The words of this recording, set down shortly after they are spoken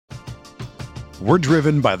We're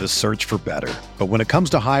driven by the search for better. But when it comes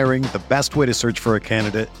to hiring, the best way to search for a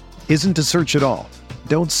candidate isn't to search at all.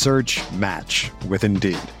 Don't search, match with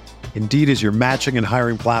Indeed. Indeed is your matching and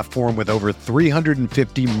hiring platform with over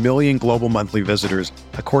 350 million global monthly visitors,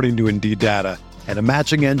 according to Indeed data, and a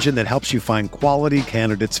matching engine that helps you find quality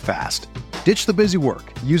candidates fast. Ditch the busy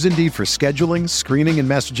work. Use Indeed for scheduling, screening, and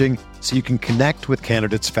messaging so you can connect with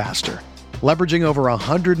candidates faster. Leveraging over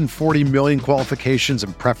 140 million qualifications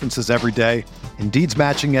and preferences every day, Indeed's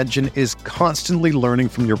matching engine is constantly learning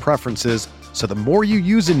from your preferences, so the more you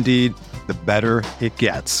use Indeed, the better it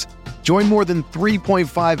gets. Join more than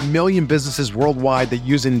 3.5 million businesses worldwide that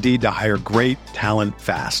use Indeed to hire great talent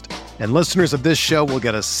fast. And listeners of this show will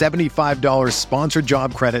get a $75 sponsored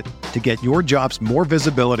job credit to get your jobs more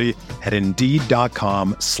visibility at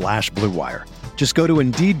Indeed.com/Blue Wire. Just go to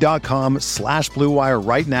Indeed.com/Blue Wire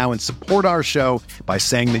right now and support our show by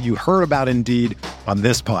saying that you heard about Indeed on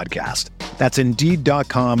this podcast. That's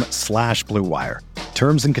Indeed.com/Blue Wire.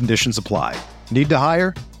 Terms and conditions apply. Need to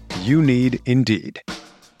hire? You need Indeed.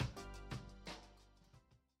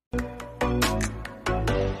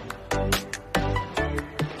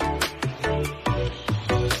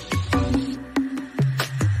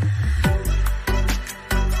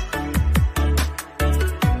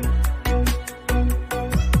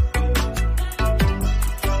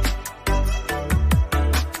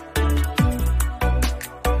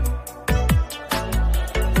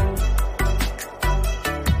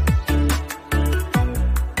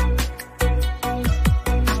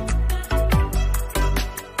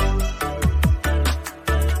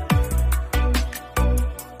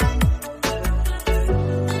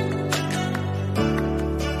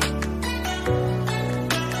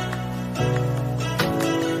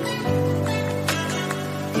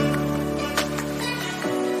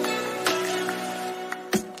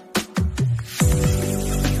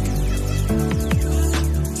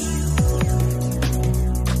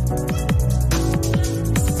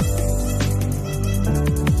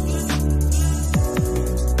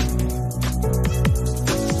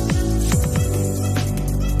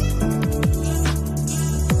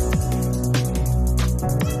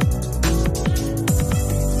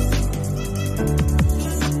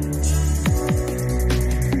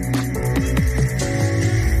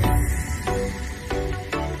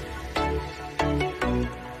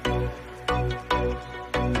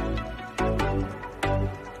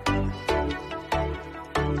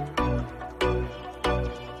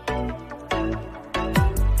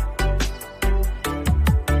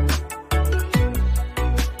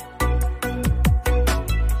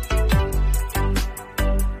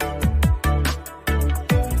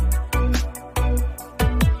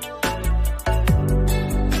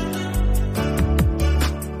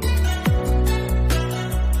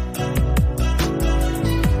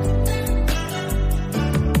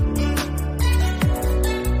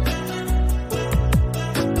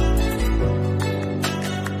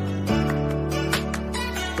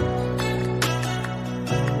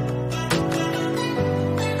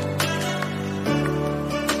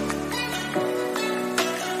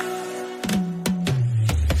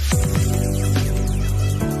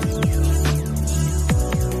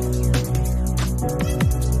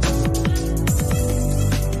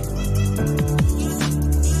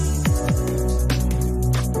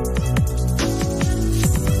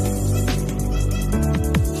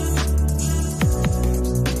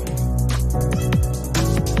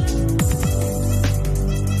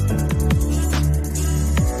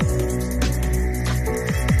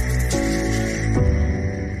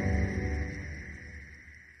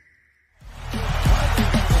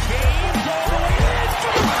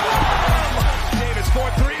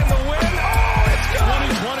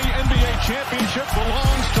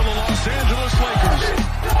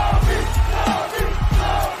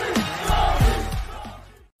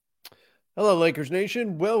 Hello, Lakers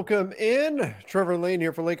Nation. Welcome in. Trevor Lane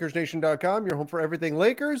here for LakersNation.com, your home for everything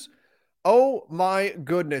Lakers. Oh, my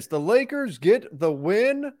goodness. The Lakers get the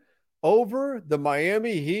win over the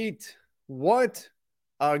Miami Heat. What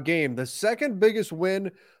a game. The second biggest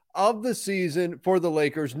win of the season for the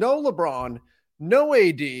Lakers. No LeBron, no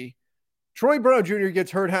AD. Troy Brown Jr.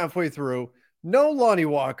 gets hurt halfway through. No Lonnie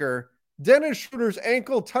Walker. Dennis Schroeder's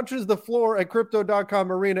ankle touches the floor at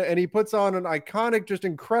Crypto.com Arena, and he puts on an iconic, just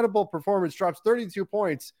incredible performance, drops 32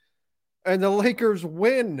 points, and the Lakers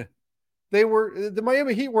win. The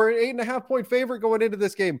Miami Heat were an 8.5-point favorite going into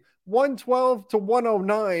this game,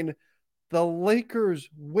 112-109. The Lakers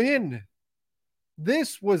win.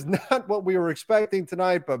 This was not what we were expecting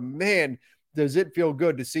tonight, but man, does it feel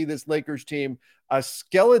good to see this Lakers team, a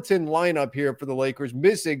skeleton lineup here for the Lakers,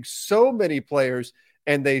 missing so many players,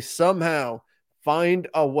 and they somehow find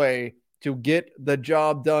a way to get the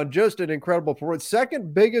job done. Just an incredible performance.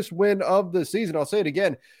 Second biggest win of the season. I'll say it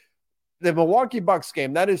again. The Milwaukee Bucks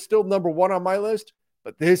game, that is still number one on my list.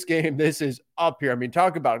 But this game, this is up here. I mean,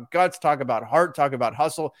 talk about guts, talk about heart, talk about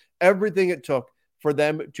hustle, everything it took for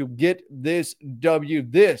them to get this W.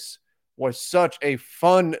 This was such a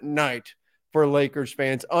fun night for Lakers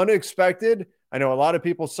fans. Unexpected. I know a lot of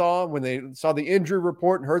people saw when they saw the injury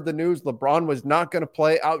report and heard the news, LeBron was not going to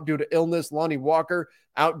play out due to illness. Lonnie Walker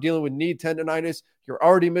out dealing with knee tendonitis. You're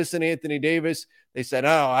already missing Anthony Davis. They said,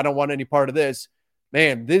 oh, I don't want any part of this.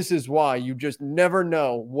 Man, this is why you just never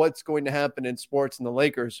know what's going to happen in sports. And the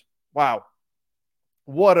Lakers, wow,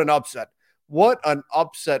 what an upset. What an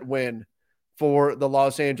upset win for the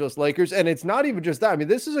Los Angeles Lakers. And it's not even just that. I mean,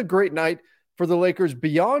 this is a great night for the Lakers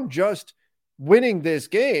beyond just winning this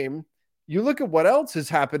game. You look at what else has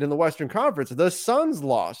happened in the Western Conference. The Suns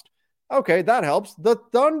lost. Okay, that helps. The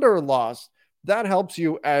Thunder lost. That helps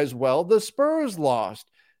you as well. The Spurs lost.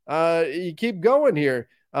 You keep going here.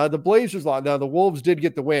 The Blazers lost. Now, the Wolves did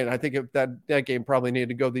get the win. I think that game probably needed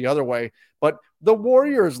to go the other way. But the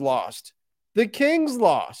Warriors lost. The Kings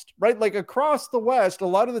lost, right? Like across the West, a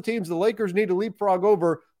lot of the teams the Lakers need to leapfrog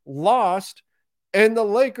over lost, and the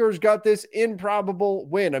Lakers got this improbable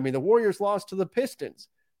win. I mean, the Warriors lost to the Pistons.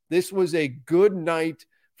 This was a good night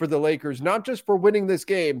for the Lakers, not just for winning this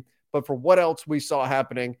game, but for what else we saw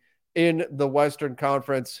happening in the Western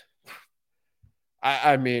Conference.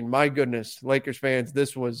 I mean, my goodness, Lakers fans,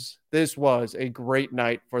 this was a great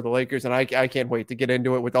night for the Lakers, and I can't wait to get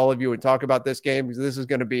into it with all of you and talk about this game, because this is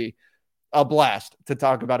going to be a blast to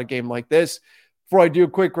talk about a game like this. Before I do, a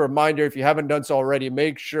quick reminder, if you haven't done so already,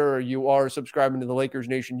 make sure you are subscribing to the Lakers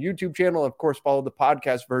Nation YouTube channel. Of course, follow the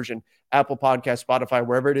podcast version, Apple Podcasts, Spotify,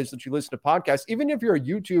 wherever it is that you listen to podcasts. Even if you're a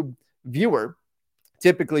YouTube viewer,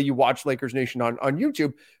 typically you watch Lakers Nation on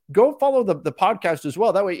YouTube, go follow the podcast as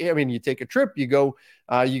well. That way, I mean, you take a trip, you go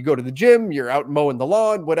to the gym, you're out mowing the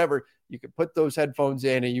lawn, whatever. You can put those headphones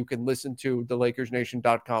in and you can listen to the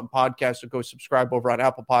LakersNation.com podcast. So go subscribe over on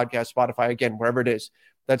Apple Podcasts, Spotify, again, wherever it is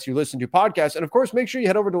that you listen to podcasts. And of course, make sure you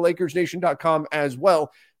head over to LakersNation.com as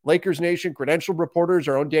well. Lakers Nation credentialed reporters,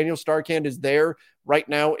 our own Daniel Starkand is there right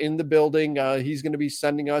now in the building. He's going to be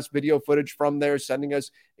sending us video footage from there, sending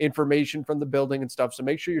us information from the building and stuff. So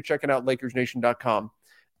make sure you're checking out LakersNation.com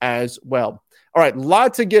as well. All right,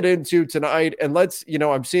 lot to get into tonight. And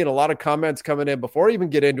I'm seeing a lot of comments coming in. Before I even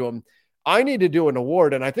get into them, I need to do an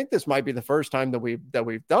award. And I think this might be the first time that we've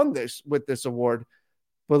done this with this award.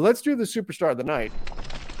 But let's do the Superstar of the Night.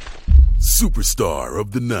 Superstar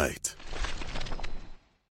of the Night.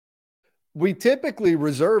 We typically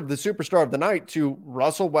reserve the Superstar of the Night to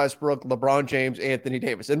Russell Westbrook, LeBron James, Anthony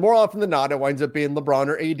Davis. And more often than not, it winds up being LeBron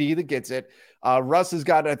or AD that gets it. Russ has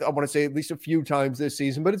got it, I want to say, at least a few times this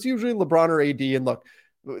season, but it's usually LeBron or AD. And look,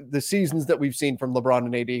 the seasons that we've seen from LeBron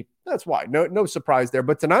and AD, that's why. No surprise there.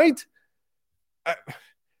 But tonight,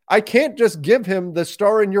 I can't just give him the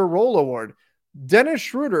Star in Your Role award. Dennis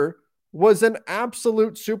Schroeder was an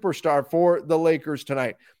absolute superstar for the Lakers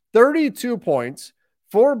tonight. 32 points,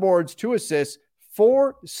 4 boards, 2 assists,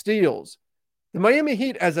 4 steals. The Miami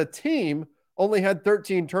Heat as a team only had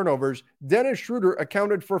 13 turnovers. Dennis Schroeder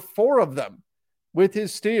accounted for 4 of them with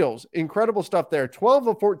his steals. Incredible stuff there. 12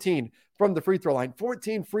 of 14 from the free throw line,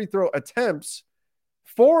 14 free throw attempts,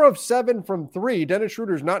 4 of 7 from 3. Dennis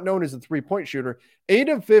Schroeder is not known as a three-point shooter. 8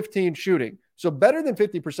 of 15 shooting. So better than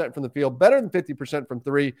 50% from the field, better than 50% from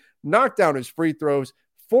 3. Knocked down his free throws,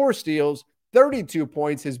 4 steals, 32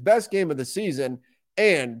 points, his best game of the season.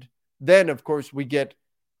 And then, of course, we get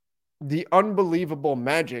the unbelievable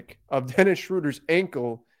magic of Dennis Schroeder's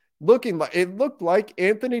ankle it looked like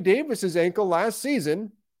Anthony Davis's ankle last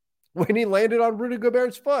season when he landed on Rudy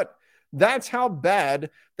Gobert's foot. That's how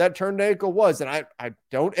bad that turned ankle was. And I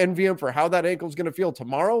don't envy him for how that ankle is going to feel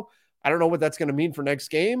tomorrow. I don't know what that's going to mean for next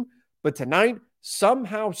game. But tonight,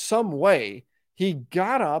 somehow, some way, he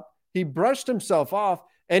got up, he brushed himself off,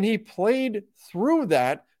 and he played through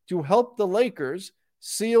that to help the Lakers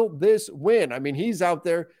seal this win. I mean, he's out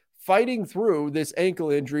there fighting through this ankle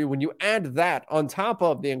injury. When you add that on top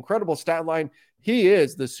of the incredible stat line, he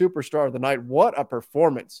is the Superstar of the Night. What a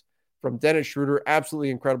performance from Dennis Schroeder. Absolutely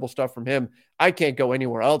incredible stuff from him. I can't go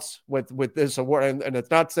anywhere else with this award. And it's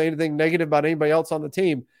not saying anything negative about anybody else on the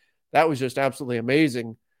team. That was just absolutely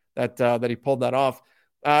amazing that he pulled that off.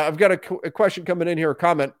 I've got a question coming in here, a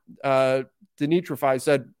comment. Denitrify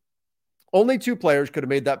said, only 2 players could have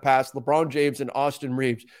made that pass, LeBron James and Austin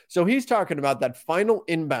Reeves. So he's talking about that final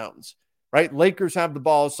inbounds, right? Lakers have the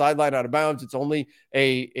ball, sideline out of bounds. It's only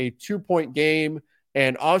a 2-point game,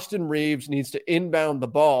 and Austin Reeves needs to inbound the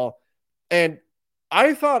ball. And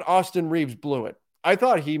I thought Austin Reeves blew it. I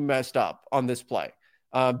thought he messed up on this play.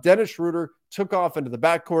 Dennis Schroeder took off into the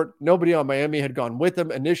backcourt. Nobody on Miami had gone with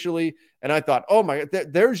him initially. And I thought, oh my,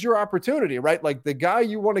 there's your opportunity, right? Like the guy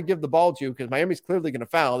you want to give the ball to, because Miami's clearly going to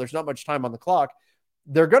foul. There's not much time on the clock.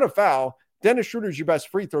 They're going to foul. Dennis Schroeder's your best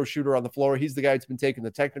free throw shooter on the floor. He's the guy who's been taking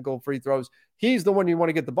the technical free throws. He's the one you want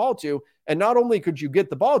to get the ball to. And not only could you get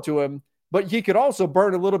the ball to him, but he could also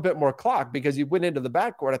burn a little bit more clock because he went into the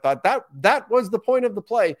backcourt. I thought that was the point of the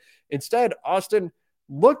play. Instead, Austin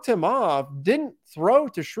looked him off, didn't throw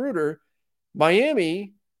to Schroeder.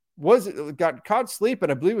 Miami got caught sleeping.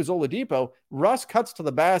 I believe it was Oladipo. Russ cuts to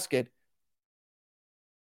the basket.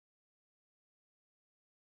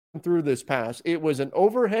 Through this pass, it was an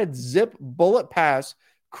overhead zip bullet pass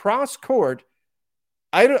cross court.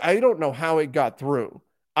 I don't know how it got through.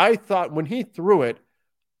 I thought when he threw it,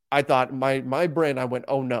 I thought my brain, I went,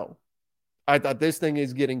 oh no. I thought this thing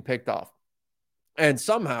is getting picked off. And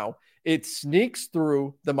somehow it sneaks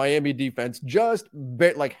through the Miami defense just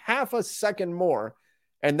like half a second more.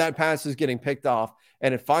 And that pass is getting picked off.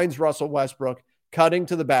 And it finds Russell Westbrook cutting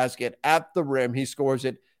to the basket at the rim. He scores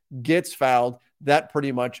it, gets fouled. That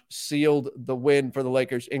pretty much sealed the win for the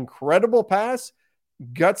Lakers. Incredible pass,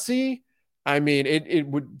 gutsy. I mean,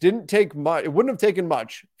 didn't take much. It wouldn't have taken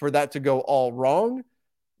much for that to go all wrong,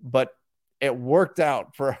 but it worked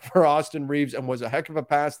out for Austin Reeves and was a heck of a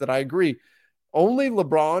pass that I agree. Only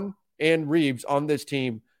LeBron and Reeves on this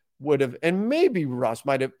team would have, and maybe Russ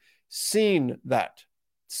might have seen that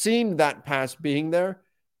pass being there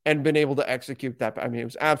and been able to execute that. I mean, it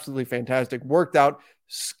was absolutely fantastic. Worked out,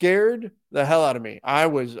 scared the hell out of me.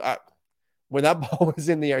 When that ball was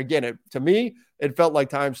in the air, again, to me, it felt like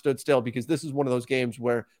time stood still because this is one of those games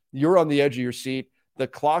where you're on the edge of your seat. The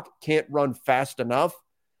clock can't run fast enough.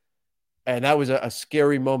 And that was a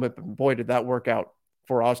scary moment. But boy, did that work out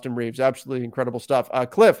for Austin Reeves. Absolutely incredible stuff.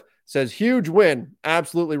 Cliff says, huge win.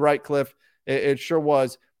 Absolutely right, Cliff. It sure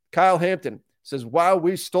was. Kyle Hampton says, wow,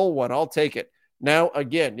 we stole one. I'll take it. Now,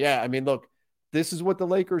 again, yeah, I mean, look, this is what the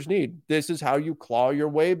Lakers need. This is how you claw your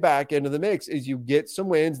way back into the mix, is you get some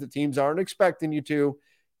wins that teams aren't expecting you to,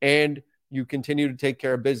 and you continue to take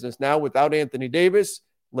care of business. Now, without Anthony Davis,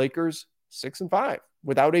 Lakers 6-5.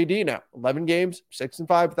 Without AD now, 11 games,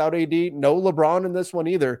 6-5 without AD. No LeBron in this one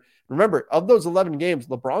either. Remember, of those 11 games,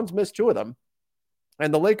 LeBron's missed 2 of them,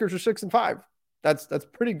 and the Lakers are 6-5. That's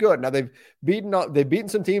pretty good. Now they've beaten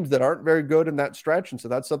some teams that aren't very good in that stretch, and so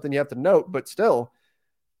that's something you have to note. But still,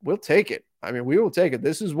 we'll take it. I mean, we will take it.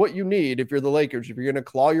 This is what you need if you're the Lakers. If you're going to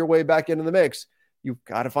claw your way back into the mix, you've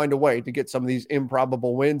got to find a way to get some of these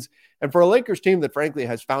improbable wins. And for a Lakers team that, frankly,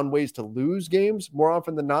 has found ways to lose games more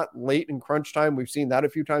often than not late in crunch time, we've seen that a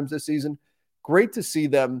few times this season. Great to see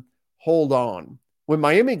them hold on. When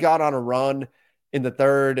Miami got on a run in the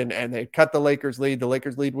third and they cut the Lakers lead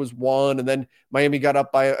was 1, and then Miami got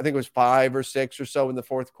up by, I think it was 5 or 6 or so in the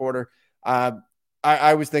fourth quarter.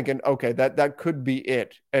 I was thinking, okay, that could be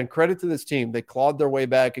it. And credit to this team. They clawed their way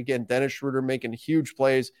back. Again, Dennis Schroeder making huge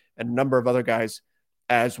plays and a number of other guys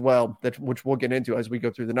as well, which we'll get into as we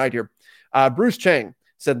go through the night here. Bruce Chang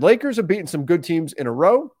said, Lakers have beaten some good teams in a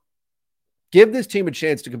row. Give this team a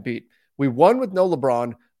chance to compete. We won with no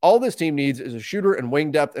LeBron. All this team needs is a shooter and wing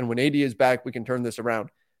depth, and when AD is back, we can turn this around.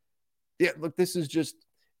 Yeah, look, this is just,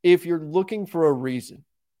 if you're looking for a reason,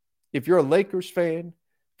 if you're a Lakers fan,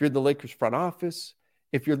 if you're the Lakers front office,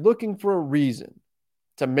 if you're looking for a reason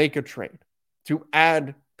to make a trade, to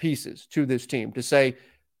add pieces to this team, to say,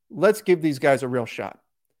 let's give these guys a real shot.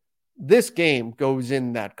 This game goes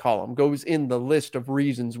in that column, goes in the list of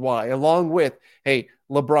reasons why, along with, hey,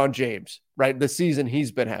 LeBron James, right? The season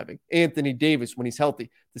he's been having. Anthony Davis, when he's healthy,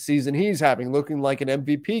 the season he's having, looking like an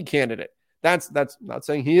MVP candidate. That's not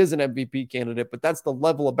saying he is an MVP candidate, but that's the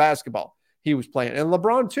level of basketball he was playing. And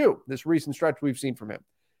LeBron, too, this recent stretch we've seen from him.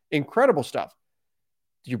 Incredible stuff.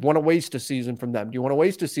 Do you want to waste a season from them? Do you want to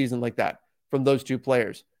waste a season like that from those two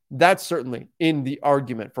players? That's certainly in the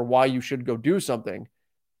argument for why you should go do something.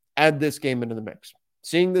 Add this game into the mix.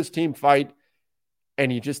 Seeing this team fight,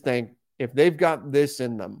 and you just think, if they've got this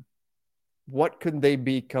in them, what could they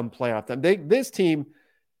become playoff time? This team,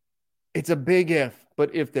 it's a big if,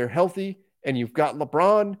 but if they're healthy and you've got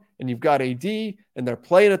LeBron and you've got AD and they're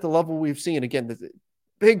playing at the level we've seen, again, this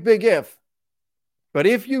big if. But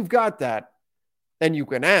if you've got that, then you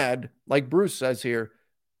can add, like Bruce says here,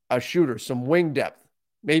 a shooter, some wing depth,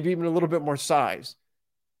 maybe even a little bit more size.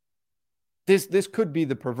 This could be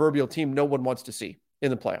the proverbial team no one wants to see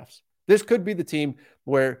in the playoffs. This could be the team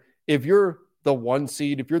where if you're the 1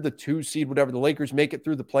 seed, if you're the 2 seed, whatever, the Lakers make it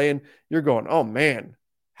through the play-in, you're going, oh man,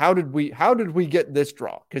 how did we get this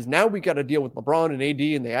draw? Because now we got to deal with LeBron and AD,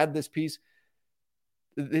 and they add this piece.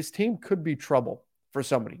 this team could be trouble for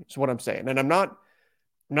somebody, is what I'm saying. And I'm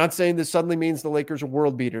not saying this suddenly means the Lakers are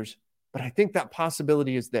world beaters, but I think that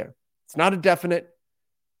possibility is there. It's not a definite,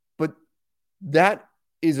 but that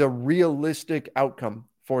is a realistic outcome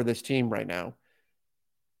for this team right now.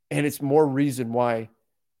 And it's more reason why,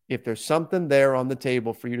 if there's something there on the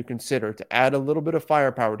table for you to consider to add a little bit of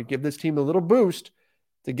firepower, to give this team a little boost,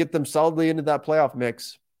 to get them solidly into that playoff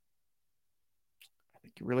mix, I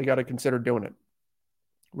think you really got to consider doing it.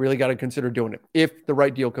 Really got to consider doing it if the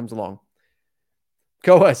right deal comes along.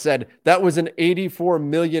 Koa said, that was an $84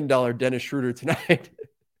 million Dennis Schroeder tonight.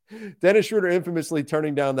 Dennis Schroeder infamously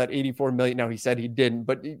turning down that $84 million. Now, he said he didn't,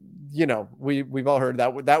 but, you know, we've all heard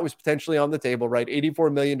that was potentially on the table, right?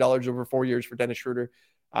 $84 million over 4 years for Dennis Schroeder.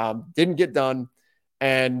 Didn't get done.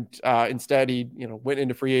 And instead, he went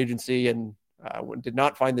into free agency and did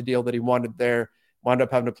not find the deal that he wanted there. Wound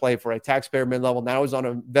up having to play for a taxpayer mid-level. Now is on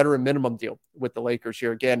a veteran minimum deal with the Lakers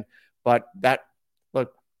here again. But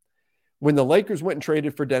look, when the Lakers went and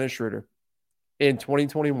traded for Dennis Schroeder in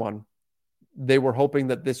 2021, they were hoping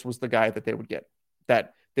that this was the guy that they would get.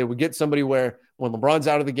 That they would get somebody where when LeBron's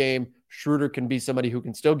out of the game, Schroeder can be somebody who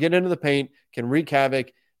can still get into the paint, can wreak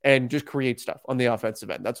havoc, and just create stuff on the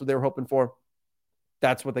offensive end. That's what they were hoping for.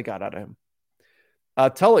 That's what they got out of him.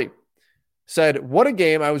 Tully said, what a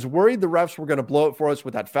game. I was worried the refs were going to blow it for us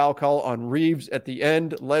with that foul call on Reeves at the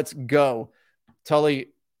end. Let's go. Tully,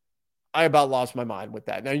 I about lost my mind with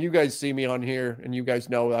that. Now, you guys see me on here, and you guys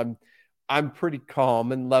know I'm pretty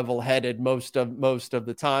calm and level-headed most of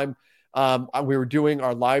the time. We were doing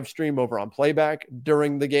our live stream over on Playback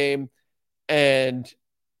during the game, and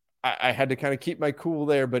I had to kind of keep my cool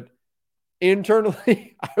there, but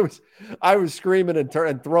internally, I was screaming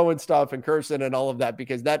and throwing stuff and cursing and all of that,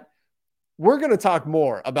 because we're going to talk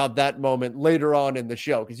more about that moment later on in the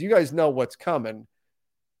show, because you guys know what's coming.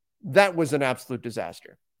 That was an absolute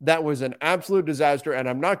disaster. That was an absolute disaster, and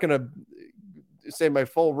I'm not going to say my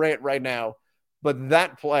full rant right now, but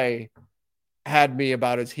that play had me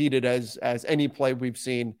about as heated as any play we've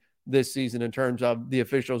seen this season in terms of the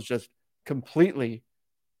officials just completely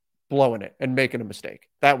blowing it and making a mistake.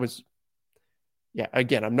 That was, yeah,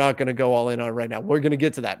 again, I'm not going to go all in on it right now. We're going to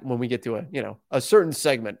get to that when we get to a certain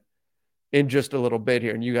segment in just a little bit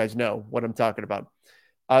here, and you guys know what I'm talking about.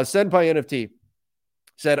 Senpai NFT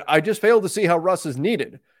said, I just failed to see how Russ is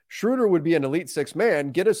needed. Schroeder would be an elite six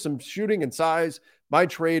man. Get us some shooting and size. My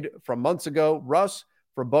trade from months ago, Russ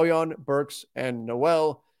for Bojan, Burks, and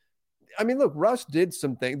Noel. I mean, look, Russ did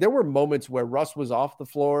something. There were moments where Russ was off the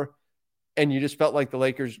floor and you just felt like the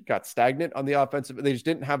Lakers got stagnant on the offensive. They just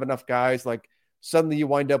didn't have enough guys. Like, suddenly you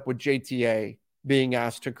wind up with JTA being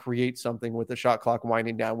asked to create something with the shot clock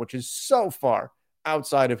winding down, which is so far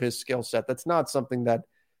outside of his skill set. That's not something that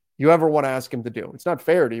you ever want to ask him to do. It's not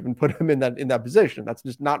fair to even put him in that position. That's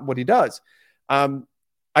just not what he does.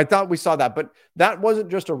 I thought we saw that, but that wasn't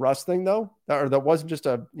just a Russ thing, though. That wasn't just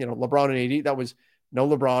a LeBron and AD. That was no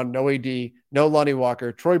LeBron, no AD, no Lonnie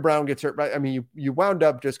Walker. Troy Brown gets hurt. Right? I mean, you wound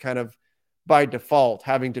up just kind of by default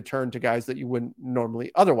having to turn to guys that you wouldn't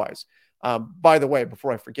normally otherwise. By the way,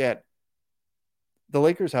 before I forget, the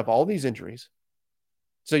Lakers have all these injuries,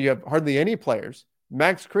 so you have hardly any players.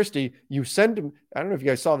 Max Christie, you send him. I don't know if you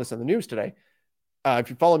guys saw this on the news today. If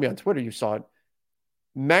you follow me on Twitter, you saw it.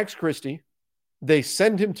 Max Christie, they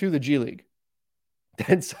send him to the G League.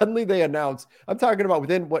 Then suddenly they announce, I'm talking about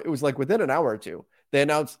within an hour or two, they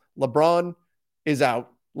announced LeBron is out.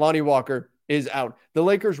 Lonnie Walker is out. The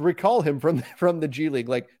Lakers recall him from the G League.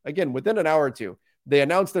 Like, again, within an hour or two, they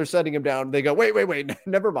announce they're setting him down. They go, wait,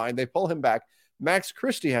 never mind. They pull him back. Max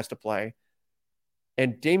Christie has to play,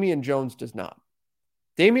 and Damian Jones does not.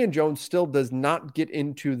 Damian Jones still does not get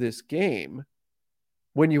into this game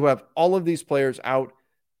when you have all of these players out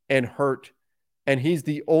and hurt, and he's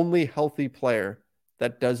the only healthy player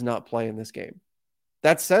that does not play in this game.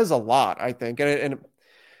 That says a lot, I think. And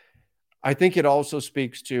I think it also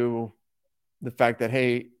speaks to the fact that,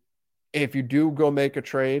 hey, if you do go make a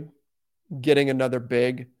trade, getting another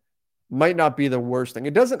big might not be the worst thing.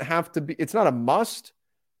 It doesn't have to be, it's not a must,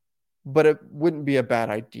 but it wouldn't be a bad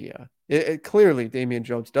idea. Clearly, Damian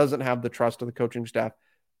Jones doesn't have the trust of the coaching staff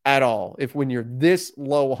at all. If when you're this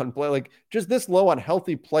low on play, like just this low on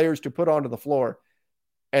healthy players to put onto the floor,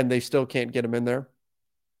 and they still can't get them in there,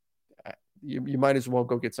 you might as well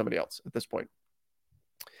go get somebody else at this point.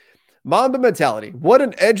 Mamba mentality. What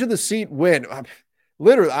an edge of the seat win.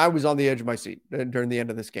 Literally, I was on the edge of my seat during the end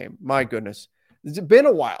of this game. My goodness. It's been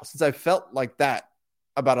a while since I felt like that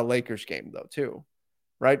about a Lakers game, though, too.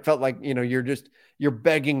 Right? Felt like, you're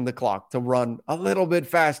begging the clock to run a little bit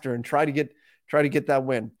faster and try to get that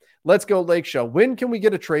win. Let's go, Lake Show. When can we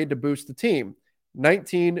get a trade to boost the team?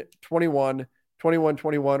 19, 21, 21,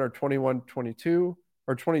 21, or 21, 22,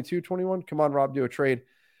 or 22, 21. Come on, Rob, do a trade.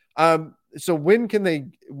 So when can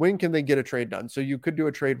they get a trade done? So you could do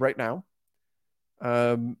a trade right now.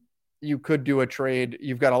 You could do a trade.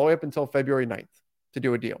 You've got all the way up until February 9th to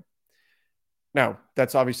do a deal. Now,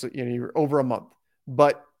 that's obviously, you're over a month.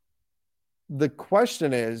 But the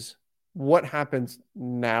question is, what happens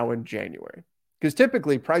now in January? Because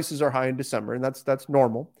typically prices are high in December, and that's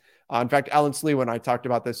normal. In fact, Alan Slew and I talked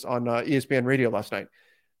about this on ESPN Radio last night.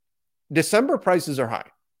 December prices are high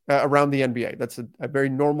around the NBA. That's a very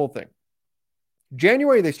normal thing.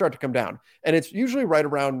 January, they start to come down. And it's usually right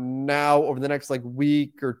around now over the next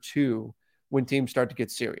week or two when teams start to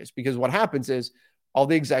get serious. Because what happens is all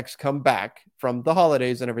the execs come back from the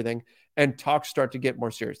holidays and everything, and talks start to get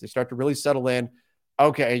more serious. They start to really settle in.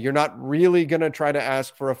 Okay, you're not really going to try to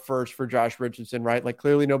ask for a first for Josh Richardson, right?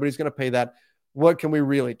 Clearly nobody's going to pay that. What can we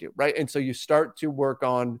really do, right? And so you start to work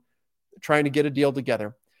on trying to get a deal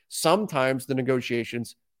together. Sometimes the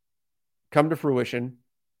negotiations come to fruition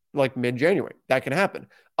mid-January. That can happen.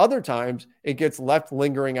 Other times it gets left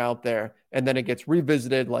lingering out there, and then it gets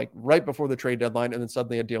revisited right before the trade deadline, and then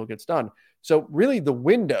suddenly a deal gets done. So really the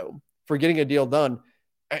window for getting a deal done,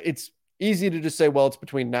 it's easy to just say, well, it's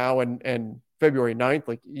between now and February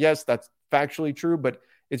 9th. Yes, that's factually true, but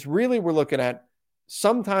it's really, we're looking at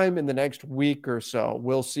sometime in the next week or so,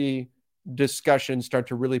 we'll see discussions start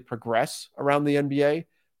to really progress around the NBA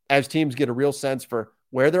as teams get a real sense for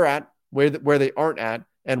where they're at, where they aren't at,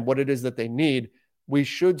 and what it is that they need. We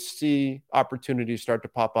should see opportunities start to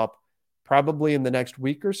pop up probably in the next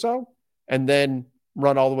week or so, and then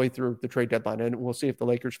run all the way through the trade deadline. And we'll see if the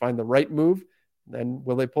Lakers find the right move. Then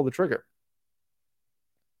will they pull the trigger?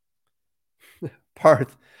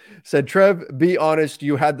 Parth said, Trev, be honest,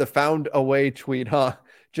 you had the found a way tweet, huh?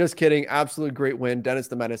 Just kidding. Absolute great win. Dennis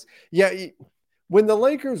the Menace. Yeah, when the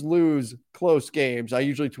Lakers lose close games, I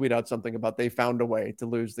usually tweet out something about they found a way to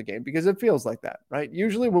lose the game, because it feels like that, right?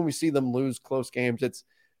 Usually when we see them lose close games,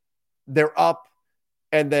 they're up.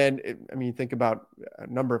 And then, think about a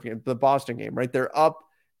number of games, the Boston game, right? They're up,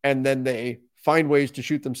 and then they find ways to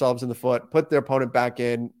shoot themselves in the foot, put their opponent back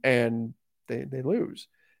in, and they lose.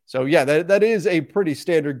 So yeah, that is a pretty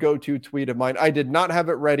standard go-to tweet of mine. I did not have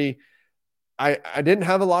it ready. I didn't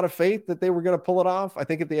have a lot of faith that they were going to pull it off. I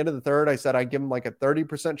think at the end of the third, I said I'd give them a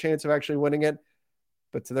 30% chance of actually winning it.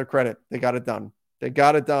 But to their credit, they got it done.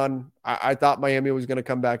 I thought Miami was going to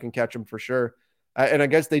come back and catch them for sure. And I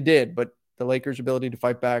guess they did, but the Lakers' ability to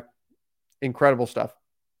fight back, incredible stuff.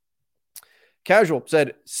 Casual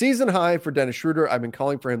said, season high for Dennis Schroeder. I've been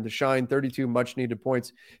calling for him to shine. 32 much-needed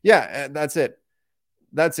points. Yeah, that's it.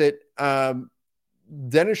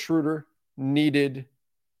 Dennis Schroeder needed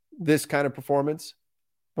this kind of performance,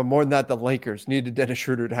 but more than that, the Lakers needed Dennis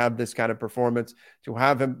Schroeder to have this kind of performance, to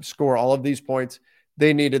have him score all of these points.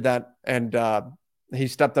 They needed that, and he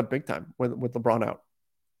stepped up big time with LeBron out.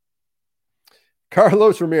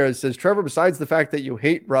 Carlos Ramirez says, Trevor, besides the fact that you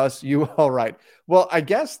hate Russ, you all right. Well, I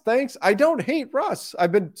guess thanks. I don't hate Russ.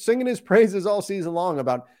 I've been singing his praises all season long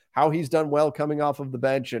about how he's done well coming off of the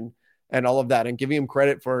bench and all of that, and giving him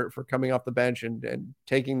credit for coming off the bench and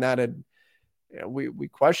taking that. And we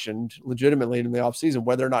questioned legitimately in the offseason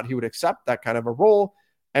whether or not he would accept that kind of a role.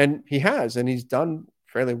 And he has, and he's done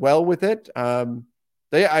fairly well with it. I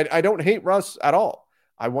don't hate Russ at all.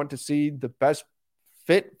 I want to see the best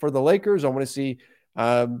fit for the Lakers. I want to see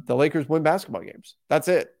the Lakers win basketball games. That's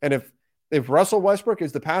it. And if Russell Westbrook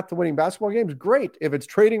is the path to winning basketball games, great. If it's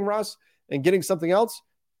trading Russ and getting something else,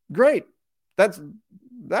 great. That's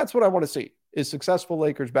what I want to see, is successful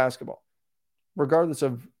Lakers basketball, regardless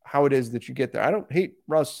of how it is that you get there. I don't hate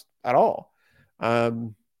Russ at all.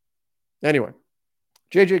 Anyway,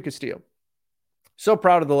 JJ Castillo. So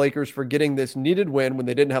proud of the Lakers for getting this needed win when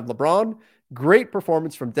they didn't have LeBron. Great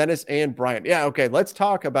performance from Dennis and Bryant. Yeah, okay, let's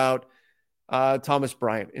talk about Thomas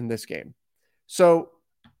Bryant in this game. So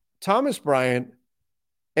Thomas Bryant,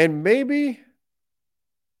 and maybe,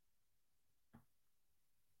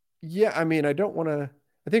 I don't want to,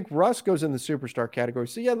 I think Russ goes in the superstar category.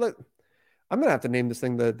 So yeah, I'm going to have to name this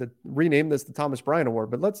thing, rename this the Thomas Bryant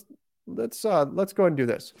Award, but let's go ahead and do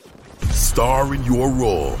this. Star in your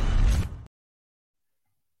role.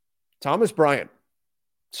 Thomas Bryant,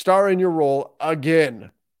 star in your role again.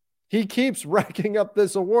 He keeps racking up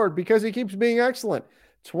this award because he keeps being excellent.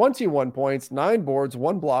 21 points, 9 boards,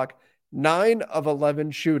 1 block, 9 of 11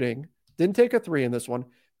 shooting. Didn't take a 3 in this one.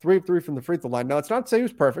 3 of 3 from the free throw line. Now, it's not to say he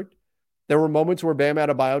was perfect. There were moments where Bam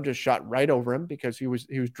Adebayo just shot right over him because he was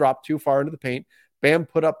dropped too far into the paint. Bam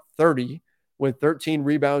put up 30 with 13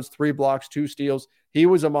 rebounds, 3 blocks, 2 steals. He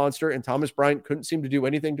was a monster, and Thomas Bryant couldn't seem to do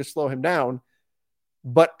anything to slow him down.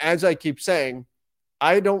 But as I keep saying,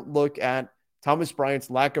 I don't look at Thomas Bryant's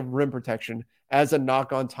lack of rim protection as a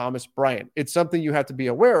knock on Thomas Bryant. It's something you have to be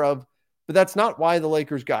aware of, but that's not why the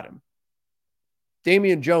Lakers got him.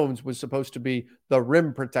 Damian Jones was supposed to be the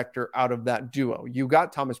rim protector out of that duo. You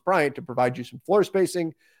got Thomas Bryant to provide you some floor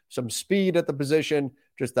spacing, some speed at the position,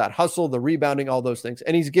 just that hustle, the rebounding, all those things.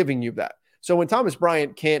 And he's giving you that. So when Thomas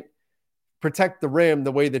Bryant can't protect the rim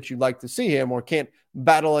the way that you'd like to see him, or can't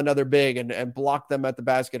battle another big and block them at the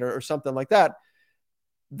basket or something like that,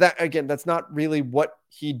 again, that's not really what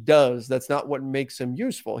he does. That's not what makes him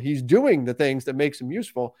useful. He's doing the things that makes him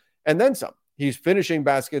useful, and then some. He's finishing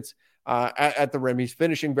baskets at the rim. He's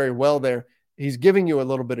finishing very well there. He's giving you a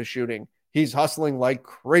little bit of shooting. He's hustling like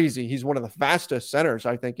crazy. He's one of the fastest centers,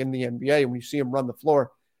 I think, in the NBA. When you see him run the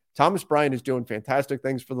floor, Thomas Bryant is doing fantastic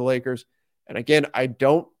things for the Lakers. And again, I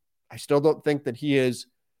still don't think that he is,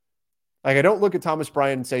 like, I don't look at Thomas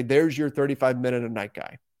Bryant and say, there's your 35-minute a night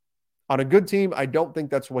guy. On a good team, I don't think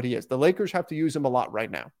that's what he is. The Lakers have to use him a lot right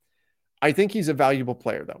now. I think he's a valuable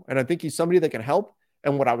player, though. And I think he's somebody that can help.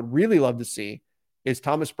 And what I would really love to see is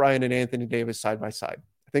Thomas Bryant and Anthony Davis side by side.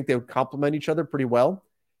 I think they would complement each other pretty well.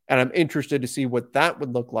 And I'm interested to see what that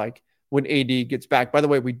would look like when AD gets back. By the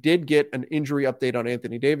way, we did get an injury update on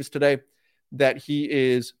Anthony Davis today that he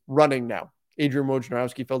is running now. Adrian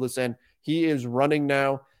Wojnarowski filled us in. He is running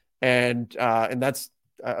now, and that's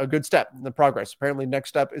a good step in the progress. Apparently, next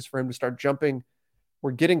step is for him to start jumping.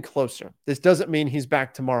 We're getting closer. This doesn't mean he's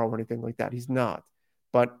back tomorrow or anything like that. He's not.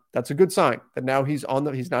 But that's a good sign that now he's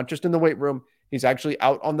not just in the weight room. He's actually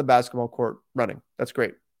out on the basketball court running. That's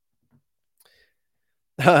great.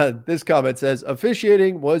 This comment says,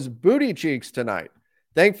 officiating was booty cheeks tonight.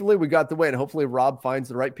 Thankfully, we got the win. Hopefully, Rob finds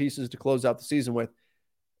the right pieces to close out the season with.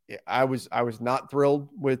 I was not thrilled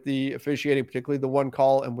with the officiating, particularly the one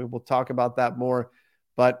call, and we will talk about that more.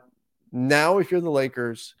 But now, if you're the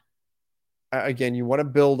Lakers, again, you want to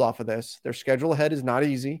build off of this. Their schedule ahead is not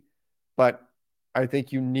easy, but I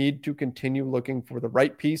think you need to continue looking for the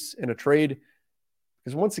right piece in a trade.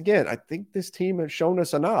 Because once again, I think this team has shown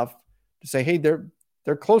us enough to say, hey,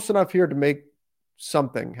 they're close enough here to make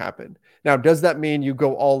something happen. Now, does that mean you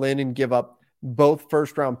go all in and give up both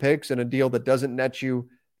first-round picks in a deal that doesn't net you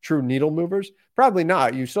true needle movers? Probably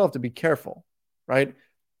not. You still have to be careful, right?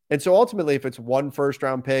 And so ultimately, if it's one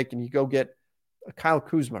first-round pick and you go get a Kyle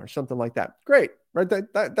Kuzma or something like that, great, right?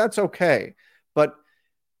 That's okay. But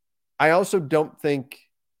I also don't think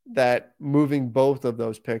that moving both of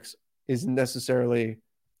those picks is necessarily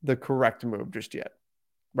the correct move just yet,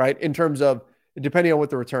 right? In terms of depending on what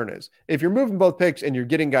the return is. If you're moving both picks and you're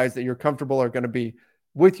getting guys that you're comfortable are going to be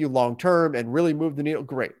with you long-term and really move the needle,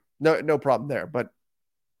 great. No problem there. But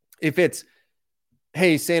if it's,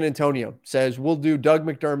 hey, San Antonio says we'll do Doug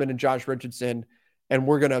McDermott and Josh Richardson, and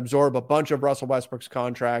we're going to absorb a bunch of Russell Westbrook's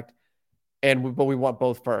contract, but we want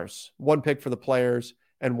both firsts. One pick for the players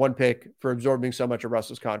and one pick for absorbing so much of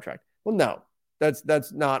Russell's contract. Well, no,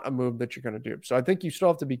 that's not a move that you're going to do. So I think you still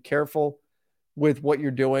have to be careful with what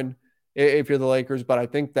you're doing if you're the Lakers, but I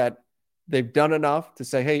think that they've done enough to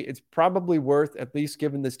say, hey, it's probably worth at least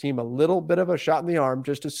giving this team a little bit of a shot in the arm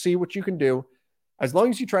just to see what you can do. As long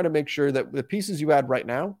as you try to make sure that the pieces you add right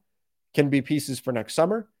now can be pieces for next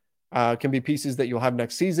summer, can be pieces that you'll have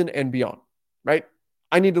next season and beyond, right?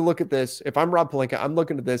 I need to look at this. If I'm Rob Pelinka, I'm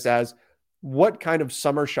looking at this as what kind of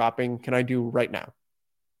summer shopping can I do right now,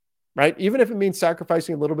 right? Even if it means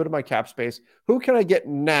sacrificing a little bit of my cap space, who can I get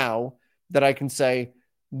now that I can say,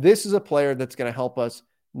 this is a player that's going to help us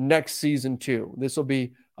next season too. This will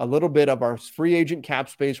be a little bit of our free agent cap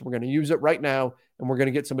space. We're going to use it right now, and we're going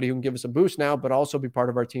to get somebody who can give us a boost now, but also be part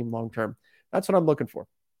of our team long-term. That's what I'm looking for.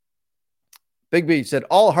 Big B said,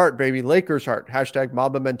 all heart, baby. Lakers heart. Hashtag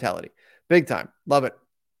Mamba mentality. Big time. Love it.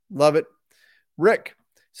 Love it. Rick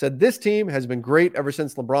said, this team has been great ever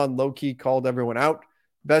since LeBron low-key called everyone out.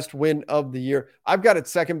 Best win of the year. I've got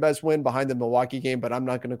its second best win behind the Milwaukee game, but I'm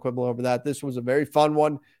not going to quibble over that. This was a very fun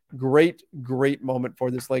one. Great moment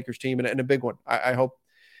for this Lakers team and a big one. I hope,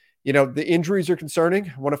 the injuries are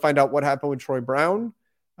concerning. I want to find out what happened with Troy Brown,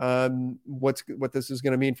 what this is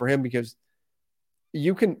going to mean for him, because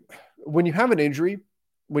when you have an injury,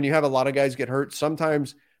 when you have a lot of guys get hurt,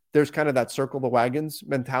 sometimes there's kind of that circle the wagons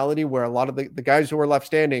mentality where a lot of the guys who are left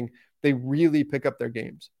standing, they really pick up their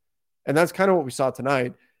games. And that's kind of what we saw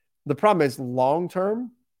tonight. The problem is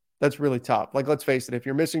long-term, that's really tough. Like, let's face it, if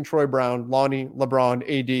you're missing Troy Brown, Lonnie, LeBron,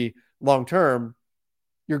 AD long-term,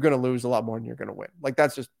 you're going to lose a lot more than you're going to win. Like,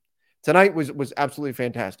 that's just – tonight was absolutely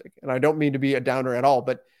fantastic. And I don't mean to be a downer at all,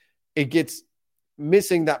 but it gets –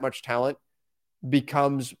 missing that much talent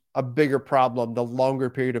becomes a bigger problem the longer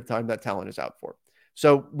period of time that talent is out for.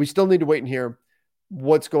 So we still need to wait and hear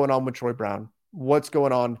what's going on with Troy Brown, what's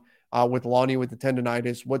going on with Lonnie with the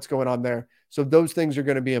tendonitis, what's going on there. So those things are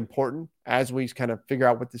going to be important as we kind of figure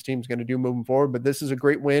out what this team's going to do moving forward. But this is a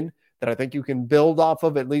great win that I think you can build off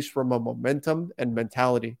of, at least from a momentum and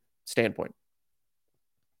mentality standpoint.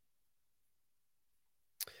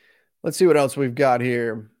 Let's see what else we've got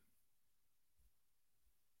here.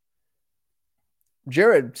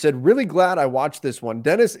 Jared said, really glad I watched this one.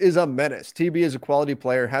 Dennis is a menace. TB is a quality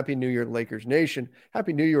player. Happy New Year, Lakers Nation.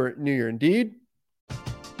 Happy New Year indeed.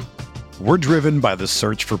 We're driven by the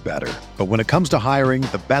search for better. But when it comes to hiring,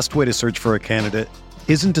 the best way to search for a candidate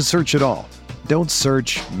isn't to search at all. Don't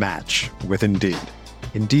search, match with Indeed.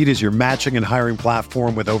 Indeed is your matching and hiring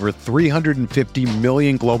platform with over 350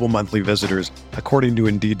 million global monthly visitors, according to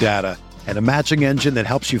Indeed data, and a matching engine that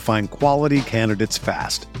helps you find quality candidates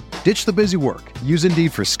fast. Ditch the busy work. Use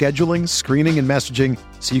Indeed for scheduling, screening, and messaging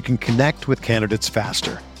so you can connect with candidates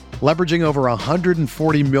faster. Leveraging over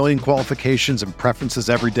 140 million qualifications and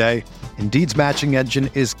preferences every day, Indeed's matching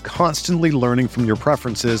engine is constantly learning from your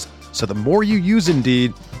preferences, so the more you use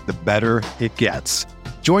Indeed, the better it gets.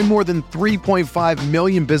 Join more than 3.5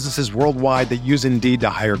 million businesses worldwide that use Indeed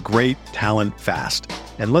to hire great talent fast.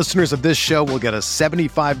 And listeners of this show will get a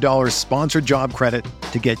 $75 sponsored job credit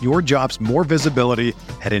to get your jobs more visibility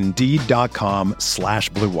at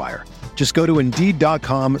Indeed.com/Blue Wire. Just go to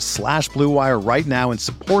Indeed.com/Blue Wire right now and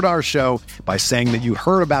support our show by saying that you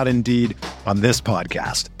heard about Indeed on this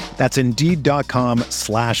podcast. That's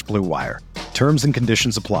Indeed.com/Blue Wire. Terms and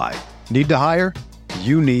conditions apply. Need to hire?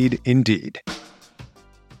 You need Indeed.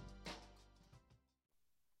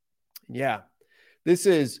 Yeah, this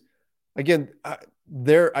is, again,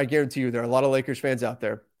 I guarantee you there are a lot of Lakers fans out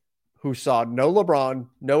there who saw no LeBron,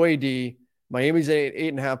 no AD, Miami's an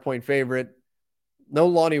 8.5 point favorite, no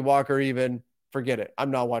Lonnie Walker even. Forget it.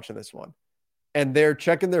 I'm not watching this one. And they're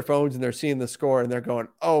checking their phones and they're seeing the score and they're going,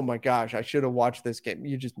 oh my gosh, I should have watched this game.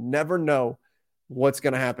 You just never know what's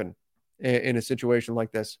going to happen in a situation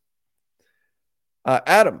like this.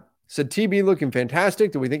 Adam said, TB looking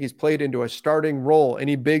fantastic. Do we think he's played into a starting role?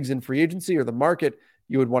 Any bigs in free agency or the market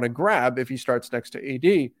you would want to grab if he starts next to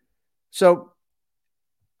AD? So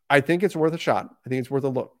I think it's worth a shot. I think it's worth a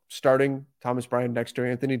look. Starting Thomas Bryant next to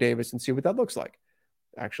Anthony Davis and see what that looks like.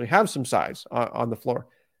 Actually have some size on the floor.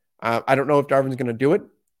 I don't know if Darvin's going to do it.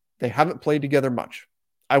 They haven't played together much.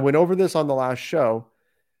 I went over this on the last show.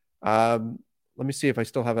 Let me see if I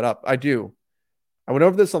still have it up. I do. I went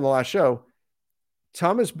over this on the last show.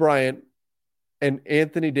 Thomas Bryant and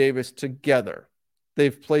Anthony Davis together,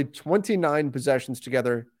 they've played 29 possessions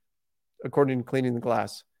together, according to Cleaning the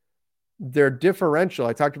Glass. Their differential,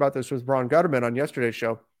 I talked about this with Ron Gutterman on yesterday's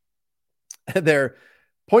show, their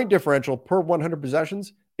point differential per 100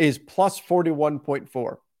 possessions is plus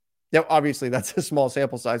 41.4. Now, obviously, that's a small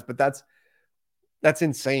sample size, but that's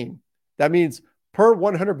insane. That means per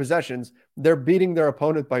 100 possessions, they're beating their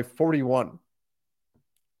opponent by 41.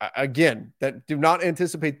 Again, that do not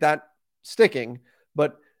anticipate that sticking,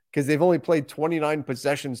 but because they've only played 29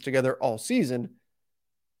 possessions together all season.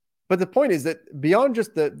 But the point is that beyond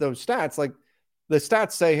just those stats, like the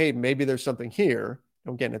stats say, hey, maybe there's something here.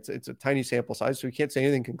 Again, it's a tiny sample size, so we can't say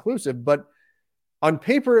anything conclusive, but on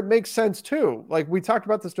paper, it makes sense too. Like we talked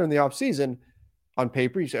about this during the offseason. On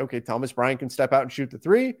paper, you say, okay, Thomas Bryant can step out and shoot the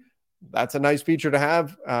three. That's a nice feature to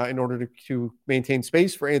have in order to maintain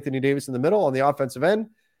space for Anthony Davis in the middle on the offensive end.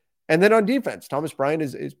 And then on defense, Thomas Bryant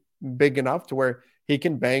is big enough to where he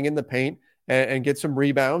can bang in the paint and get some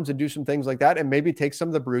rebounds and do some things like that and maybe take some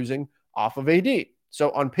of the bruising off of AD.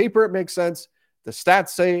 So on paper, it makes sense. The stats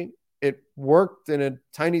say it worked in a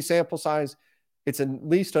tiny sample size. It's at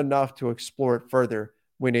least enough to explore it further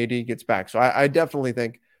when AD gets back. So I definitely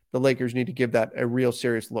think the Lakers need to give that a real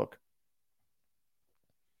serious look.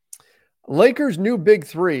 Lakers' new big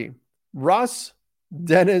three, Russ,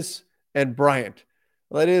 Dennis, and Bryant.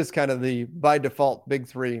 Well, that is kind of the by default big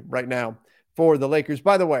three right now for the Lakers.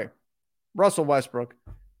 By the way, Russell Westbrook,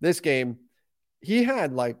 this game, he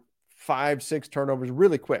had like 5-6 turnovers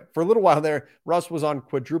really quick. For a little while there, Russ was on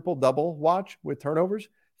quadruple double watch with turnovers,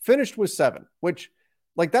 finished with 7, which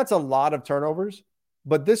like that's a lot of turnovers.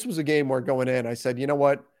 But this was a game where going in, I said, you know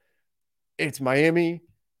what? It's Miami.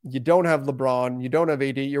 You don't have LeBron. You don't have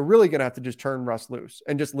AD. You're really going to have to just turn Russ loose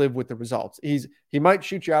and just live with the results. He might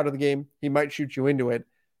shoot you out of the game. He might shoot you into it,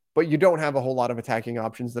 but you don't have a whole lot of attacking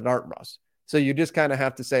options that aren't Russ. So you just kind of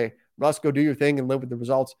have to say, Russ, go do your thing and live with the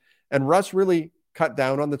results. And Russ really cut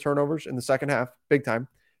down on the turnovers in the second half, big time.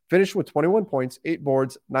 Finished with 21 points, 8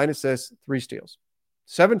 boards, 9 assists, 3 steals.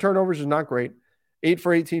 7 turnovers is not great. 8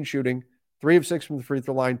 for 18 shooting, 3 of 6 from the free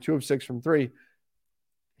throw line, 2 of 6 from 3.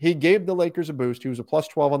 He gave the Lakers a boost. He was a plus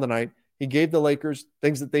 12 on the night. He gave the Lakers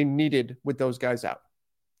things that they needed with those guys out.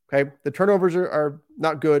 Okay. The turnovers are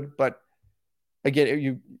not good, but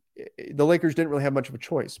again, the Lakers didn't really have much of a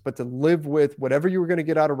choice but to live with whatever you were going to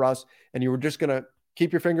get out of Russ, and you were just going to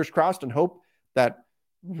keep your fingers crossed and hope that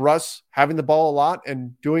Russ having the ball a lot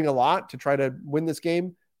and doing a lot to try to win this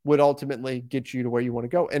game would ultimately get you to where you want to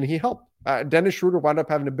go. And he helped. Dennis Schroeder wound up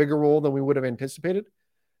having a bigger role than we would have anticipated,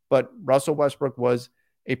 but Russell Westbrook was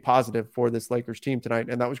a positive for this Lakers team tonight,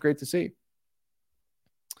 and that was great to see.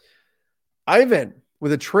 Ivan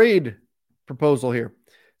with a trade proposal here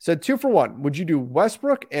said 2 for 1. Would you do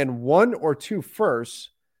Westbrook and 1 or 2 firsts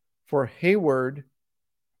for Hayward,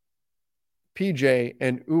 PJ,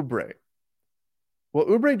 and Oubre? Well,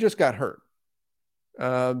 Oubre just got hurt.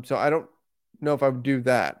 So I don't know if I would do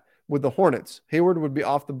that. With the Hornets, Hayward would be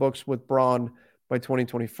off the books with Braun by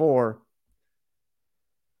 2024.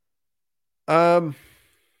 I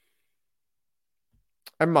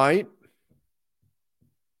might.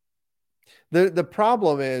 The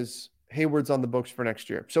problem is Hayward's on the books for next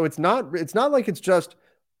year. So it's not like it's just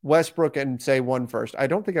Westbrook and say 1 first. I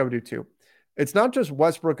don't think I would do 2. It's not just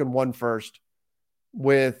Westbrook and 1 first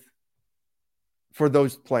for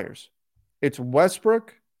those players. It's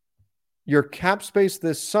Westbrook, your cap space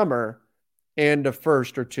this summer, and a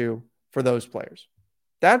first or 2 for those players.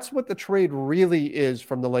 That's what the trade really is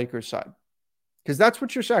from the Lakers side, because that's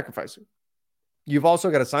what you're sacrificing. You've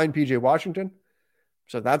also got to sign PJ Washington,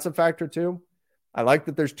 so that's a factor too. I like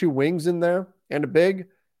that there's 2 wings in there and a big.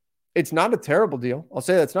 It's not a terrible deal. I'll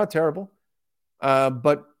say that's not terrible.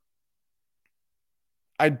 But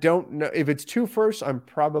I don't know. If it's 2 firsts, I'm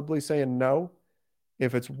probably saying no.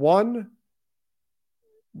 If it's 1,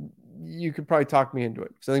 you could probably talk me into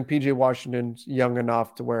it, because I think PJ Washington's young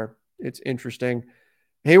enough to where it's interesting.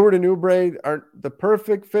 Hayward and Oubre aren't the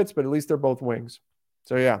perfect fits, but at least they're both wings.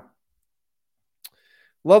 So, yeah.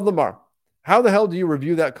 Love Lamar. How the hell do you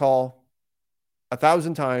review that call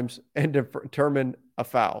 1,000 times and determine a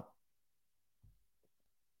foul?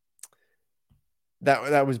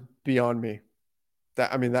 That was beyond me.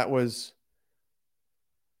 That was,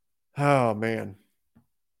 oh man,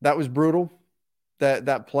 that was brutal.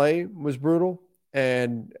 That play was brutal,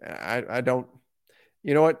 and I don't.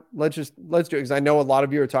 You know what? Let's do it, because I know a lot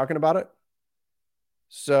of you are talking about it.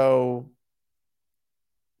 So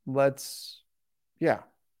let's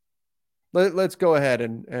go ahead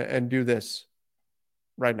and do this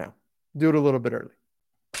right now. Do it a little bit early.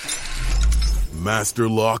 Master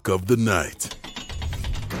Lock of the Night.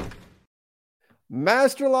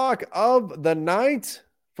 Master Lock of the Night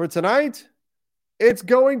for tonight. It's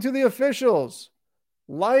going to the officials.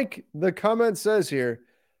 Like the comment says here,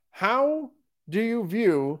 how do you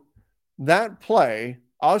view that play?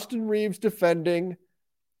 Austin Reeves defending, I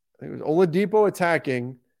think it was Oladipo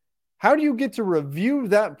attacking. How do you get to review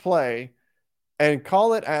that play and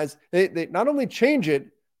call it as they not only change it,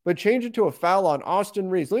 but change it to a foul on Austin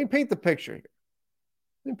Reeves? Let me paint the picture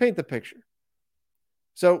here.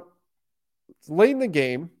 So it's late in the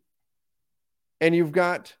game, and you've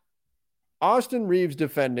got Austin Reeves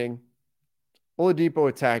defending, Oladipo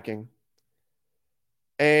attacking,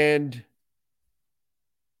 and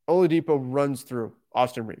Oladipo runs through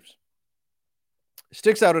Austin Reeves.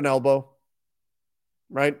 Sticks out an elbow,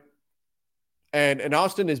 right? And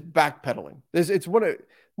Austin is backpedaling. It's one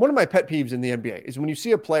of my pet peeves in the NBA is when you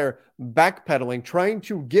see a player backpedaling, trying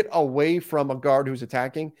to get away from a guard who's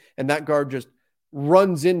attacking, and that guard just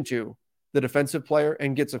runs into the defensive player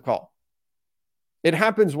and gets a call. It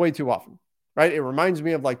happens way too often, right? It reminds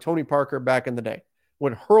me of like Tony Parker back in the day,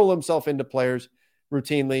 would hurl himself into players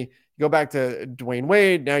routinely. Go back to Dwayne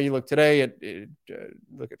Wade. Now you look today at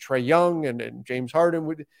look at Trae Young and James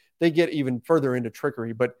Harden. They get even further into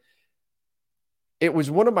trickery, but it was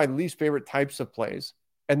one of my least favorite types of plays.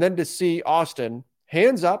 And then to see Austin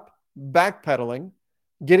hands up, backpedaling,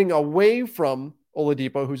 getting away from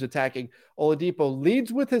Oladipo, who's attacking. Oladipo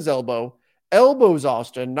leads with his elbow, elbows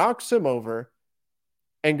Austin, knocks him over,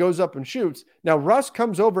 and goes up and shoots. Now Russ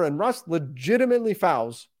comes over, and Russ legitimately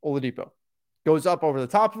fouls Oladipo. Goes up over the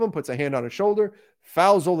top of him, puts a hand on his shoulder,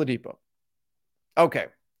 fouls Oladipo. Okay,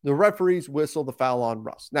 the referees whistle the foul on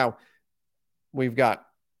Russ. Now, we've got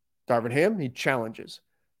Darvin Ham. He challenges.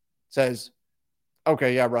 Says,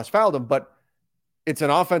 okay, yeah, Russ fouled him, but it's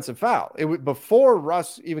an offensive foul. Before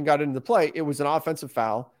Russ even got into the play, it was an offensive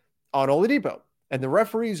foul on Oladipo. And the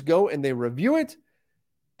referees go and they review it.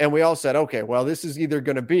 And we all said, okay, well, this is either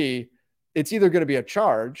going to be a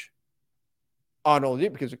charge on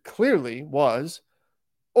Oladipo, because it clearly was,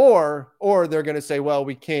 or they're going to say, well,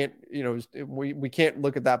 we can't, we can't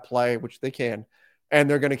look at that play, which they can, and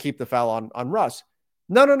they're going to keep the foul on Russ.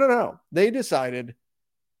 No. They decided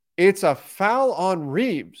It's a foul on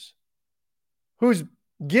Reeves, who's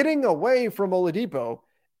getting away from Oladipo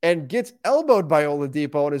and gets elbowed by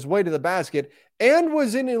Oladipo on his way to the basket and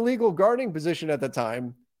was in illegal guarding position at the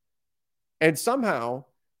time. And somehow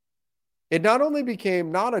it not only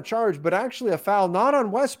became not a charge, but actually a foul, not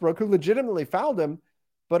on Westbrook, who legitimately fouled him,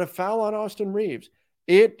 but a foul on Austin Reeves.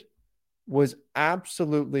 It was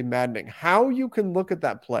absolutely maddening. How you can look at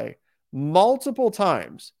that play multiple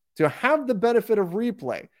times, to have the benefit of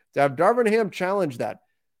replay, to have Darvin Ham challenge that,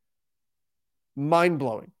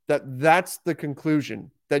 mind-blowing. That's the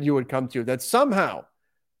conclusion that you would come to, that somehow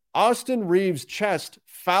Austin Reeves' chest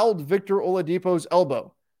fouled Victor Oladipo's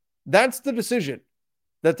elbow. That's the decision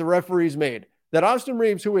that the referees made. That Austin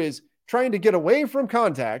Reeves, who is trying to get away from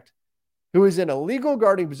contact, who is in a legal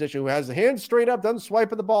guarding position, who has the hands straight up, doesn't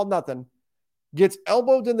swipe at the ball, nothing, gets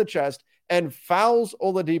elbowed in the chest and fouls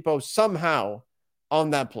Oladipo somehow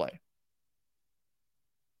on that play.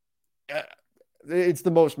 It's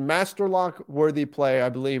the most Masterlock worthy play I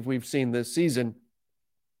believe we've seen this season.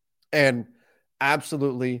 And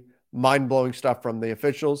absolutely mind-blowing stuff from the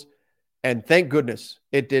officials. And thank goodness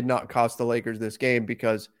it did not cost the Lakers this game,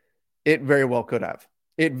 because it very well could have.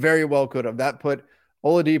 It very well could have. That put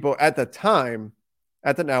Oladipo at the time,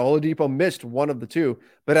 now Oladipo missed one of the two,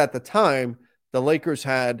 but at the time, the Lakers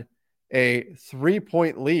had a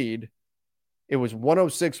 3-point lead. It was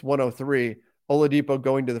 106-103. Oladipo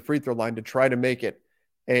going to the free throw line to try to make it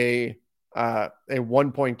a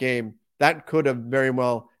 1-point game. That could have very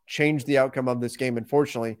well changed the outcome of this game.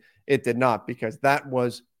 Unfortunately, it did not, because that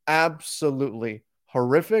was absolutely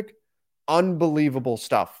horrific, unbelievable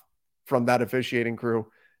stuff from that officiating crew.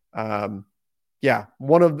 Yeah,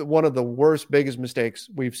 one of the worst, biggest mistakes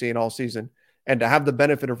we've seen all season. And to have the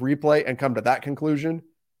benefit of replay and come to that conclusion,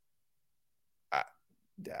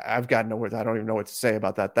 I've got nowhere. I don't even know what to say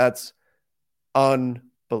about that. That's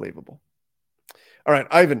unbelievable. All right,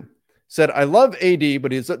 Ivan said, I love AD,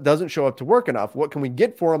 but he doesn't show up to work enough. What can we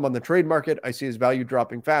get for him on the trade market? I see his value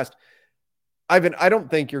dropping fast. Ivan, I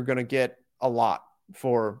don't think you're going to get a lot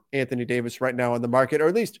for Anthony Davis right now on the market, or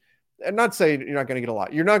at least, and not saying you're not going to get a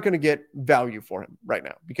lot. You're not going to get value for him right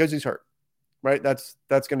now because he's hurt, right? That's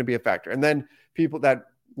going to be a factor. And then that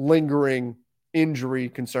lingering injury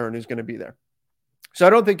concern is going to be there. So I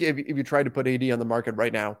don't think if you try to put AD on the market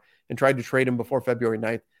right now and tried to trade him before February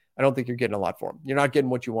 9th, I don't think you're getting a lot for him. You're not getting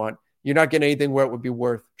what you want. You're not getting anything where it would be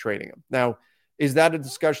worth trading him. Now, is that a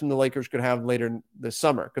discussion the Lakers could have later this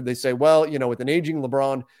summer? Could they say, well, with an aging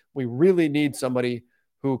LeBron, we really need somebody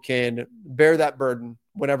who can bear that burden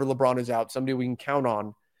whenever LeBron is out, somebody we can count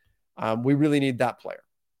on. We really need that player.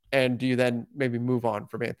 And do you then maybe move on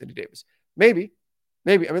from Anthony Davis? Maybe.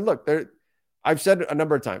 I mean, look, I've said a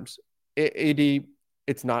number of times, AD,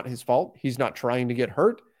 it's not his fault. He's not trying to get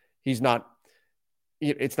hurt. It's not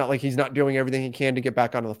like he's not doing everything he can to get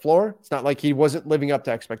back onto the floor. It's not like he wasn't living up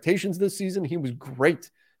to expectations this season. He was great,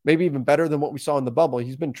 maybe even better than what we saw in the bubble.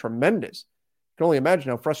 He's been tremendous. You can only imagine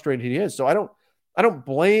how frustrated he is. So I don't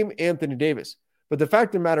blame Anthony Davis, but the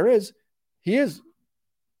fact of the matter is he is,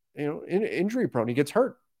 injury prone. He gets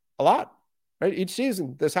hurt a lot, right? Each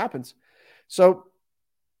season this happens. So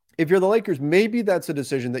if you're the Lakers, maybe that's a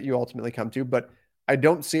decision that you ultimately come to, but I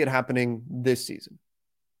don't see it happening this season.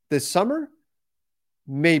 This summer,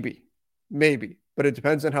 maybe, but it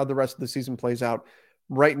depends on how the rest of the season plays out.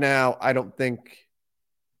 Right now, I don't think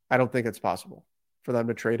it's possible for them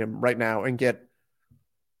to trade him right now and get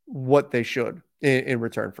what they should in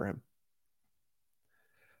return for him.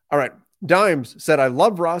 All right. Dimes said, I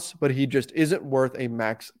love Russ, but he just isn't worth a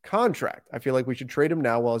max contract. I feel like we should trade him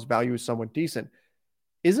now while his value is somewhat decent.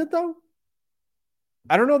 Is it though?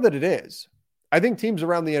 I don't know that it is. I think teams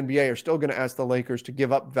around the NBA are still going to ask the Lakers to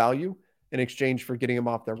give up value in exchange for getting him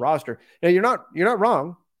off their roster. Now, you're not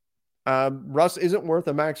wrong. Russ isn't worth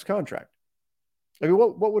a max contract. I mean,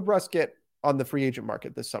 what would Russ get on the free agent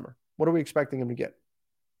market this summer? What are we expecting him to get?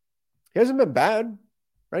 He hasn't been bad,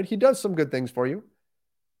 right? He does some good things for you,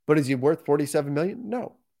 but is he worth $47 million?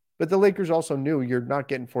 No. But the Lakers also knew you're not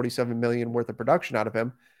getting $47 million worth of production out of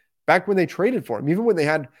him back when they traded for him, even when they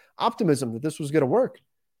had optimism that this was going to work.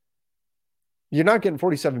 You're not getting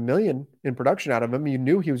 $47 million in production out of him. You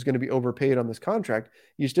knew he was going to be overpaid on this contract.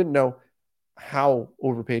 You just didn't know how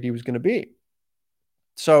overpaid he was going to be.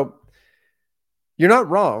 So you're not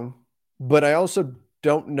wrong, but I also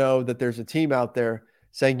don't know that there's a team out there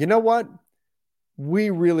saying, you know what?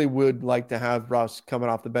 We really would like to have Russ coming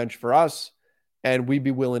off the bench for us, and we'd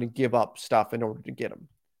be willing to give up stuff in order to get him.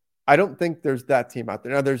 I don't think there's that team out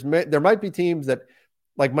there. Now, there might be teams that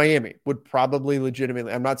Like Miami would probably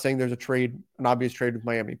legitimately, I'm not saying there's an obvious trade with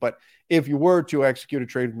Miami, but if you were to execute a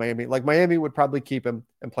trade with Miami, like Miami would probably keep him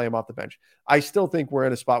and play him off the bench. I still think we're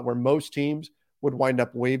in a spot where most teams would wind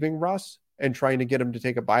up waiving Russ and trying to get him to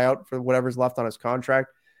take a buyout for whatever's left on his contract.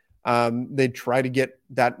 They'd try to get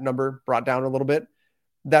that number brought down a little bit.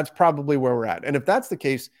 That's probably where we're at. And if that's the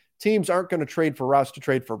case, teams aren't going to trade for Russ to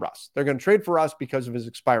trade for Russ. They're going to trade for Russ because of his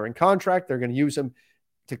expiring contract. They're going to use him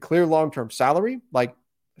to clear long-term salary, like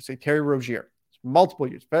say Terry Rozier, multiple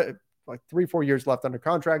years, like 3-4 years left under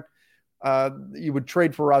contract. You would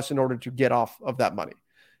trade for Russ in order to get off of that money.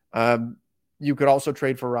 You could also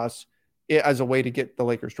trade for Russ as a way to get the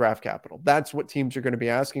Lakers draft capital. That's what teams are going to be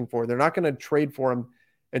asking for. They're not going to trade for him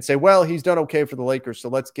and say, well, he's done okay for the Lakers, so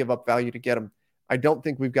let's give up value to get him. I don't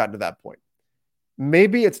think we've gotten to that point.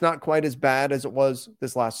 Maybe it's not quite as bad as it was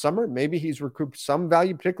this last summer. Maybe he's recouped some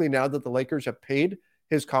value, particularly now that the Lakers have paid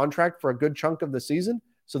his contract for a good chunk of the season.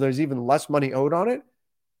 So there's even less money owed on it.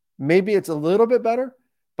 Maybe it's a little bit better,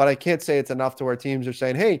 but I can't say it's enough to where teams are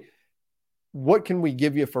saying, hey, what can we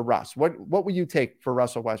give you for Russ? What will you take for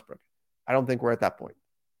Russell Westbrook? I don't think we're at that point.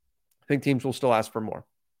 I think teams will still ask for more.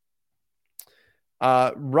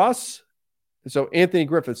 Russ, so Anthony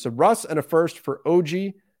Griffith, so Russ and a first for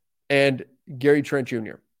OG and Gary Trent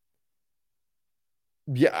Jr.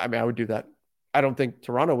 Yeah, I mean, I would do that. I don't think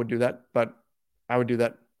Toronto would do that, but I would do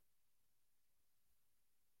that.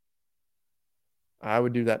 I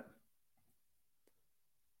would do that.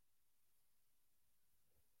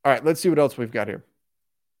 All right, let's see what else we've got here.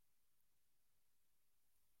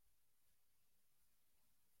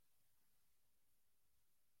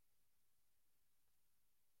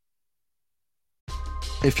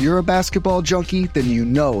 If you're a basketball junkie, then you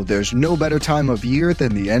know there's no better time of year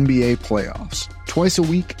than the NBA playoffs. Twice a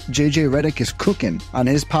week, JJ Redick is cooking on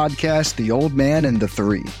his podcast, The Old Man and the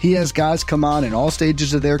Three. He has guys come on in all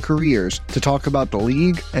stages of their careers to talk about the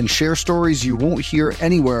league and share stories you won't hear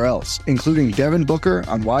anywhere else, including Devin Booker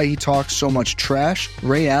on why he talks so much trash,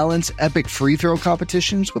 Ray Allen's epic free throw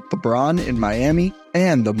competitions with LeBron in Miami,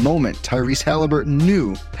 and the moment Tyrese Halliburton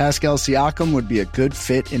knew Pascal Siakam would be a good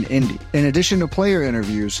fit in Indy. In addition to player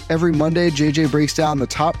interviews, every Monday JJ breaks down the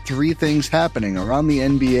top 3 things happening around the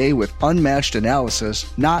NBA with unmatched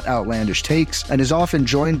analysis, not outlandish takes, and is often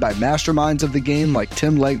joined by masterminds of the game like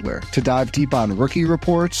Tim Legler to dive deep on rookie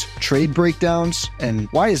reports, trade breakdowns, and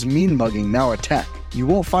why is mean mugging now a tech. You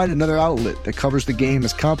won't find another outlet that covers the game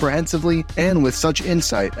as comprehensively and with such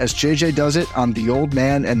insight as JJ does it on The Old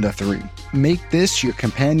Man and the Three. Make this your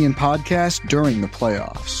companion podcast during the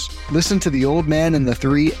playoffs. Listen to The Old Man and the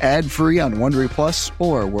Three ad-free on Wondery Plus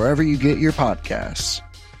or wherever you get your podcasts.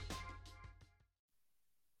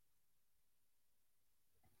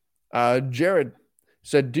 Jared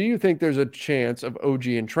said, do you think there's a chance of OG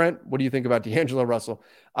and Trent? What do you think about D'Angelo Russell?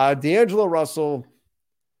 D'Angelo Russell,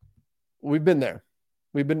 we've been there.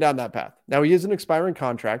 We've been down that path. Now, he is an expiring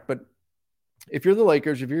contract, but if you're the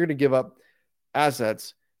Lakers, if you're going to give up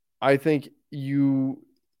assets, I think what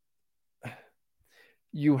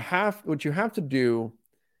you have to do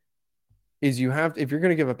is if you're going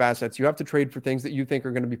to give up assets, you have to trade for things that you think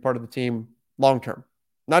are going to be part of the team long-term,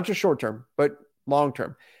 not just short-term, but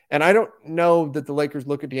long-term. And I don't know that the Lakers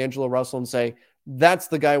look at D'Angelo Russell and say, that's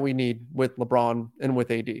the guy we need with LeBron and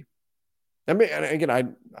with AD. I mean, and again,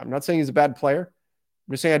 I'm not saying he's a bad player.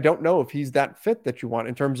 I'm just saying I don't know if he's that fit that you want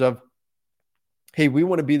in terms of, hey, we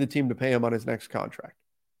want to be the team to pay him on his next contract,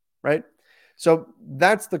 right? So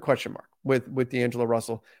that's the question mark with D'Angelo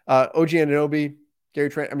Russell. OG Anunoby, Gary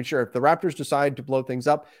Trent. I mean, sure, if the Raptors decide to blow things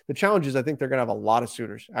up, the challenge is I think they're going to have a lot of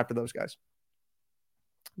suitors after those guys.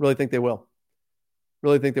 Really think they will.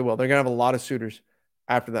 They're going to have a lot of suitors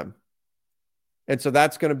after them. And so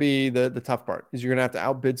that's going to be the tough part, is you're going to have to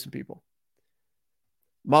outbid some people.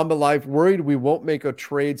 Mamba Life, worried we won't make a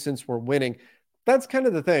trade since we're winning. That's kind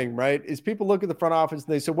of the thing, right? Is people look at the front office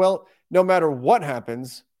and they say, well, no matter what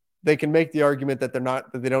happens, they can make the argument that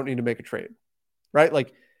they don't need to make a trade, right?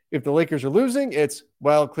 Like if the Lakers are losing, it's,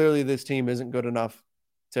 well, clearly this team isn't good enough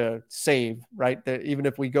to save, right? That even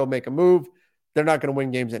if we go make a move, they're not going to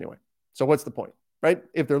win games anyway. So what's the point, right?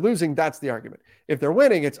 If they're losing, that's the argument. If they're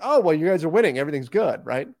winning, it's, oh, well, you guys are winning. Everything's good,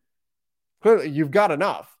 right? Clearly you've got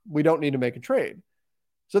enough. We don't need to make a trade.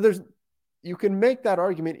 So you can make that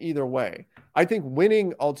argument either way. I think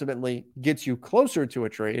winning ultimately gets you closer to a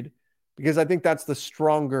trade because I think that's the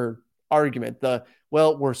stronger argument.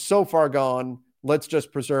 Well, we're so far gone. Let's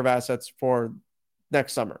just preserve assets for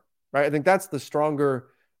next summer, right? I think that's the stronger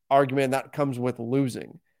argument that comes with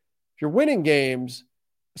losing. If you're winning games,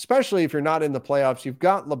 especially if you're not in the playoffs, you've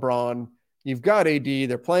got LeBron, you've got AD,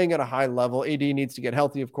 they're playing at a high level. AD needs to get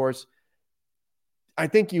healthy, of course. I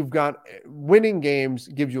think you've got winning games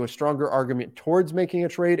gives you a stronger argument towards making a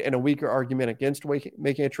trade and a weaker argument against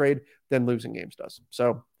making a trade than losing games does.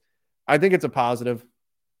 So I think it's a positive.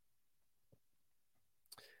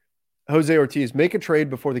 Jose Ortiz, make a trade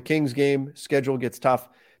before the Kings game. Schedule gets tough.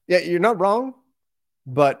 Yeah, you're not wrong,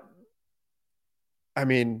 but I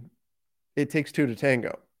mean, it takes two to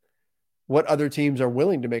tango. What other teams are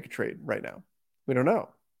willing to make a trade right now? We don't know.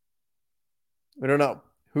 We don't know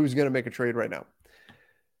who's going to make a trade right now.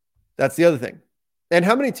 That's the other thing. And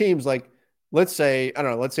how many teams, like, let's say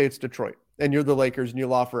it's Detroit and you're the Lakers and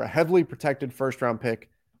you'll offer a heavily protected first round pick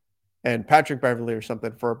and Patrick Beverley or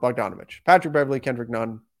something for Bogdanovich. Patrick Beverley, Kendrick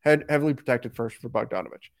Nunn, heavily protected first for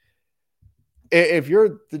Bogdanovich. If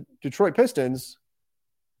you're the Detroit Pistons,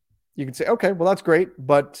 you can say, okay, well, that's great,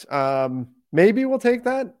 but maybe we'll take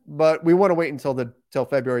that, but we want to wait until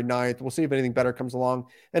February 9th. We'll see if anything better comes along.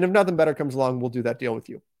 And if nothing better comes along, we'll do that deal with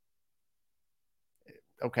you.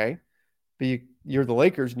 Okay. But you're the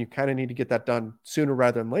Lakers and you kind of need to get that done sooner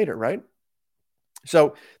rather than later, right?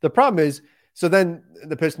 So the problem is, so then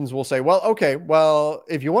the Pistons will say, well, okay, well,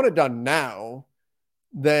 if you want it done now,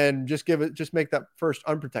 then just make that first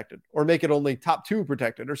unprotected or make it only top 2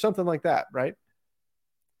 protected or something like that, right?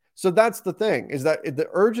 So that's the thing, is that the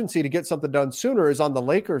urgency to get something done sooner is on the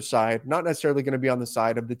Lakers side, not necessarily going to be on the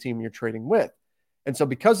side of the team you're trading with. And so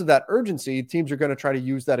because of that urgency, teams are going to try to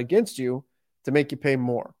use that against you to make you pay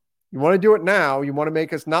more. You want to do it now, you want to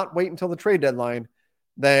make us not wait until the trade deadline,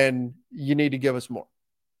 then you need to give us more.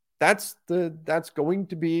 That's going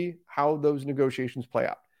to be how those negotiations play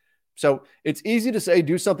out. So it's easy to say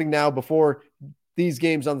do something now before these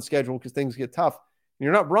games on the schedule because things get tough. And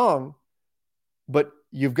you're not wrong, but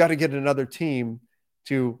you've got to get another team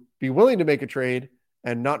to be willing to make a trade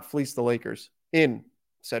and not fleece the Lakers in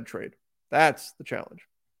said trade. That's the challenge.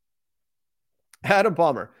 Adam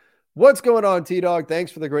Palmer, what's going on, T-Dog?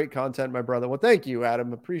 Thanks for the great content, my brother. Well, thank you,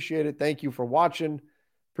 Adam. Appreciate it. Thank you for watching.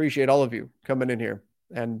 Appreciate all of you coming in here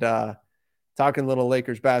and talking little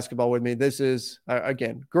Lakers basketball with me. This is,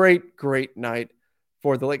 again, great night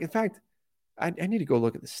for the Lakers. In fact, I need to go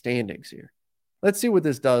look at the standings here. Let's see what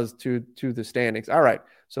this does to the standings. All right.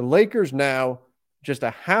 So Lakers now just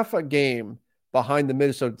a half a game behind the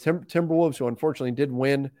Minnesota Timberwolves, who unfortunately did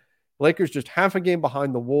win. Lakers just half a game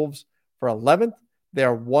behind the Wolves for 11th. They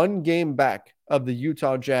are one game back of the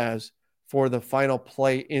Utah Jazz for the final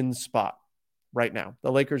play-in spot right now.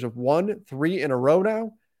 The Lakers have won 3 in a row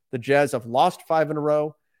now. The Jazz have lost 5 in a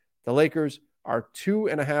row. The Lakers are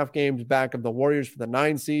 2.5 games back of the Warriors for the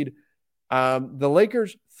 9 seed. The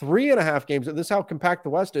Lakers, 3.5 games. This is how compact the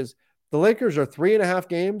West is. The Lakers are 3.5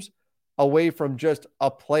 games away from just a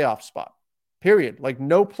playoff spot, period. Like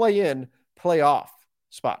no play-in, playoff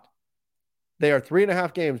spot. They are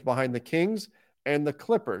 3.5 games behind the Kings and the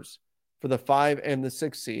Clippers for the 5 and the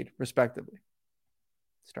 6 seed, respectively.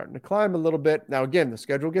 Starting to climb a little bit. Now, again, the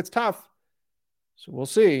schedule gets tough, so we'll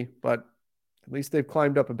see, but at least they've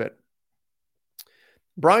climbed up a bit.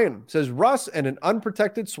 Brian says, Russ and an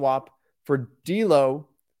unprotected swap for D'Lo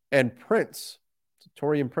and Prince.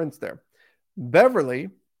 Torian Prince there. Beverly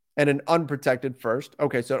and an unprotected first.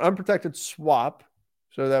 Okay, so an unprotected swap.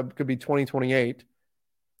 So that could be 2028.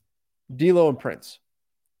 D'Lo and Prince.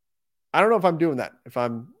 I don't know if I'm doing that if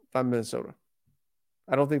I'm Minnesota.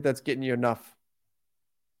 I don't think that's getting you enough.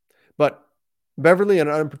 But Beverly and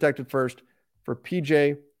an unprotected first for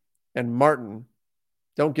PJ and Martin.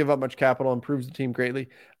 Don't give up much capital. Improves the team greatly.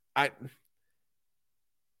 If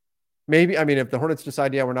the Hornets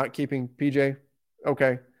decide, yeah, we're not keeping PJ,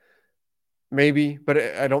 okay, maybe, but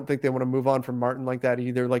I don't think they want to move on from Martin like that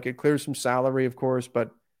either. Like it clears some salary, of course,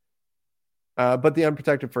 but the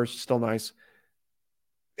unprotected first is still nice.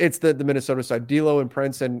 It's the Minnesota side, D'Lo and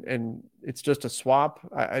Prince, and it's just a swap.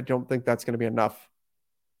 I don't think that's going to be enough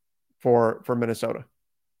for Minnesota.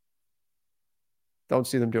 Don't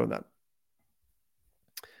see them doing that.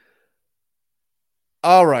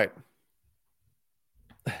 All right.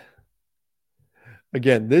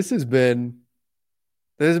 Again, this has been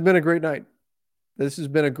a great night. This has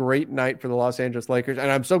been a great night for the Los Angeles Lakers. And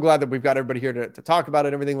I'm so glad that we've got everybody here to talk about it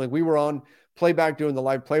and everything. Like we were on playback doing the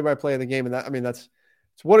live play-by-play of the game. And that's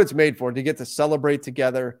what it's made for, to get to celebrate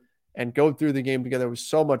together and go through the game together. It was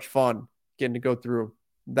so much fun getting to go through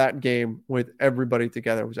that game with everybody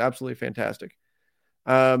together. It was absolutely fantastic.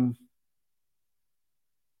 I've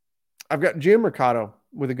got Jim Mercado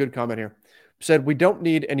with a good comment here. Said, we don't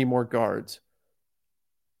need any more guards.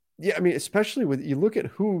 Yeah, especially with, you look at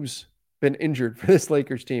who's been injured for this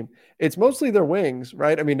Lakers team. It's mostly their wings,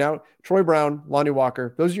 right? Now Troy Brown, Lonnie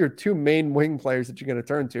Walker, those are your 2 main wing players that you're going to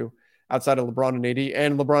turn to outside of LeBron and AD.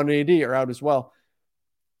 And LeBron and AD are out as well.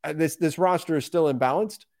 this roster is still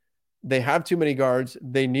imbalanced. They have too many guards.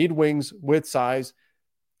 They need wings with size.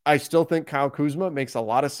 I still think Kyle Kuzma makes a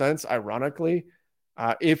lot of sense, ironically.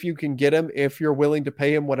 If you can get him, if you're willing to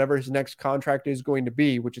pay him whatever his next contract is going to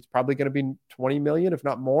be, which is probably going to be $20 million, if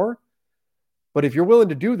not more. But if you're willing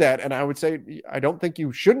to do that, and I would say I don't think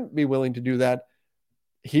you shouldn't be willing to do that,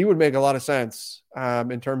 he would make a lot of sense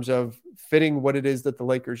in terms of fitting what it is that the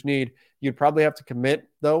Lakers need. You'd probably have to commit,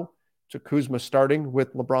 though, to Kuzma starting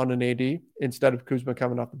with LeBron and AD instead of Kuzma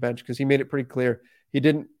coming off the bench, because he made it pretty clear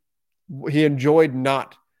he enjoyed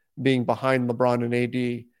not being behind LeBron and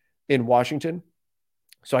AD in Washington.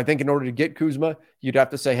 So I think in order to get Kuzma, you'd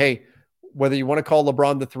have to say, hey, whether you want to call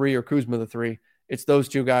LeBron the 3 or Kuzma the 3, it's those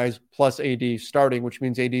two guys plus AD starting, which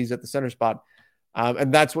means AD is at the center spot.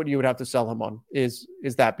 And that's what you would have to sell him on is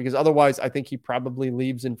that, because otherwise I think he probably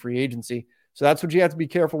leaves in free agency. So that's what you have to be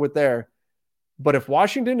careful with there. But if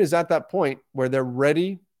Washington is at that point where they're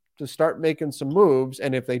ready to start making some moves,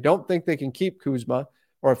 and if they don't think they can keep Kuzma,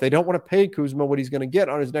 or if they don't want to pay Kuzma what he's going to get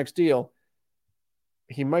on his next deal,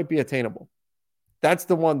 he might be attainable. That's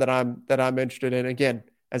the one that I'm interested in. Again,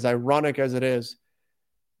 as ironic as it is,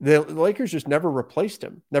 the Lakers just never replaced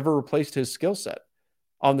him, never replaced his skill set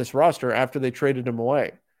on this roster after they traded him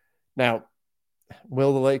away. Now,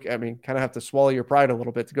 will the Lakers, kind of have to swallow your pride a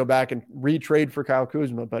little bit to go back and retrade for Kyle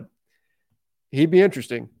Kuzma, but he'd be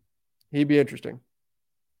interesting. Peanut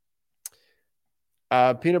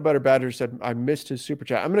Butter Badger said, I missed his super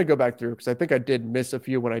chat. I'm going to go back through because I think I did miss a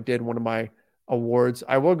few when I did one of my awards.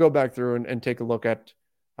 I will go back through and take a look at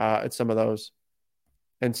some of those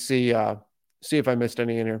and see if I missed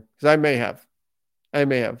any in here, because I may have.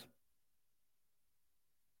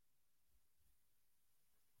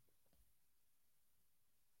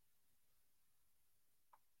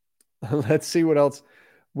 Let's see what else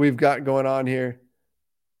we've got going on here.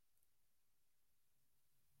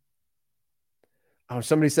 Oh,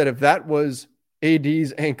 somebody said if that was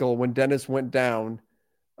AD's ankle when Dennis went down,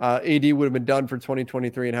 AD would have been done for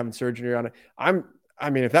 2023 and having surgery on it.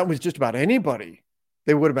 If that was just about anybody,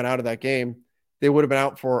 they would have been out of that game. They would have been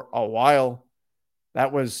out for a while.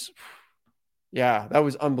 That was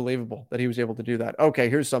unbelievable that he was able to do that. Okay,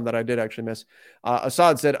 here's some that I did actually miss.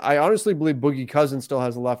 Assad said, I honestly believe Boogie Cousins still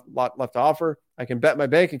has a lot left to offer. I can bet my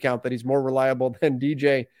bank account that he's more reliable than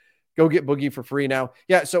DJ. Go get Boogie for free now.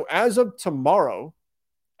 Yeah, so as of tomorrow,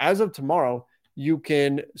 you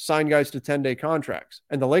can sign guys to 10-day contracts,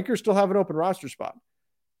 and the Lakers still have an open roster spot.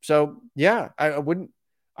 So yeah, I wouldn't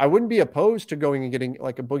be opposed to going and getting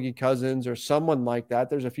like a Boogie Cousins or someone like that.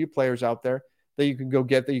 There's a few players out there that you can go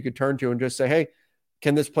get, that you could turn to and just say, hey,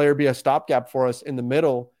 can this player be a stopgap for us in the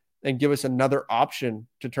middle and give us another option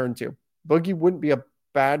to turn to? Boogie wouldn't be a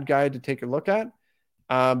bad guy to take a look at,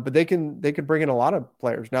 but they could bring in a lot of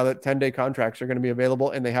players now that 10-day contracts are going to be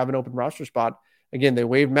available and they have an open roster spot. Again, they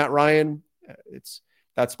waived Matt Ryan.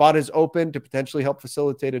 That spot is open to potentially help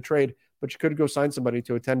facilitate a trade, but you could go sign somebody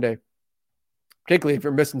to a 10-day, particularly if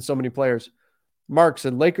you're missing so many players. Mark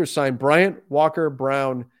said Lakers signed Bryant, Walker,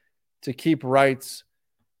 Brown to keep rights.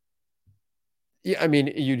 Yeah,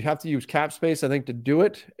 you'd have to use cap space, I think, to do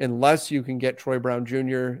it, unless you can get Troy Brown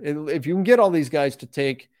Jr. If you can get all these guys to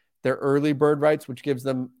take their early bird rights, which gives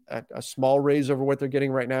them a small raise over what they're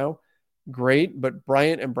getting right now, great. But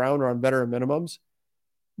Bryant and Brown are on veteran minimums.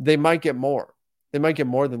 They might get more. They might get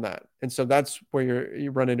more than that. And so that's where you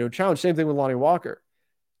run into a challenge. Same thing with Lonnie Walker.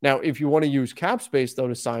 Now, if you want to use cap space, though,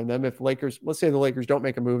 to sign them, let's say the Lakers don't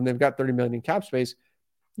make a move and they've got $30 million in cap space,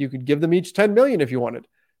 you could give them each $10 million if you wanted,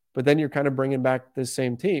 but then you're kind of bringing back the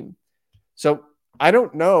same team. So I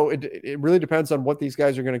don't know. It really depends on what these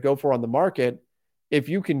guys are going to go for on the market. If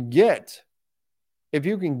you can get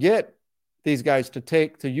these guys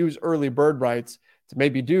to use early bird rights to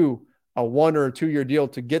maybe do a 1 or a 2 year deal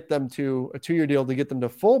to get them to a 2 year deal to get them to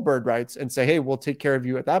full bird rights and say, hey, we'll take care of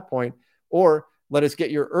you at that point, or let us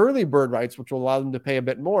get your early bird rights, which will allow them to pay a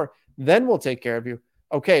bit more. Then we'll take care of you.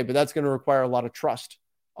 Okay, but that's going to require a lot of trust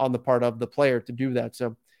on the part of the player to do that.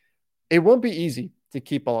 So it won't be easy to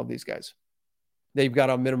keep all of these guys. They've got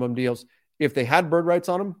on minimum deals. If they had bird rights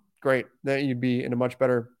on them, great. Then you'd be in a much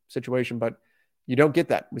better situation, but you don't get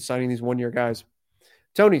that with signing these 1 year guys.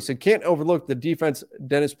 Tony said, can't overlook the defense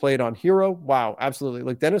Dennis played on Hero. Wow, absolutely.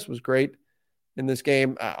 Like, Dennis was great in this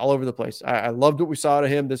game, all over the place. I loved what we saw out of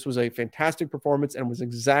him. This was a fantastic performance and was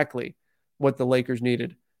exactly what the Lakers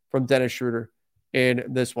needed from Dennis Schroeder in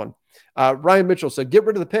this one. Ryan Mitchell said, get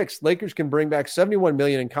rid of the picks. Lakers can bring back $71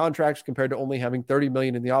 million in contracts compared to only having $30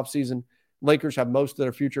 million in the offseason. Lakers have most of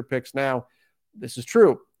their future picks now. This is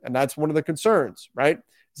true. And that's one of the concerns, right?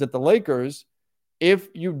 Is that the Lakers, if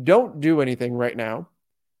you don't do anything right now,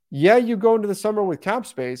 Yeah, you go into the summer with cap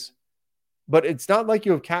space, but it's not like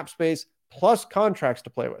you have cap space plus contracts to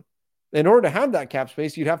play with. In order to have that cap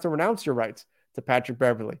space, you'd have to renounce your rights to Patrick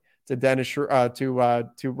Beverley, to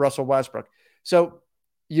to Russell Westbrook. So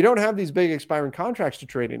you don't have these big expiring contracts to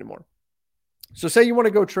trade anymore. So say you want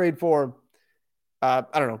to go trade for, I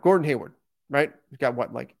don't know, Gordon Hayward, right? He's got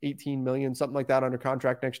what, like 18 million, something like that under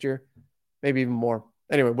contract next year, maybe even more.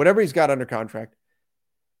 Anyway, whatever he's got under contract,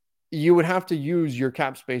 you would have to use your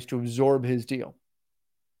cap space to absorb his deal.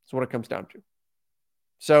 That's what it comes down to.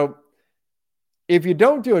 So if you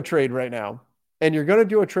don't do a trade right now, and you're going to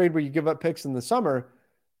do a trade where you give up picks in the summer,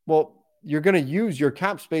 well, you're going to use your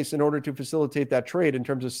cap space in order to facilitate that trade in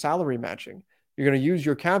terms of salary matching. You're going to use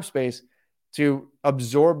your cap space to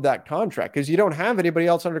absorb that contract because you don't have anybody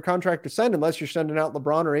else under contract to send unless you're sending out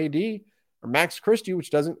LeBron or AD or Max Christie,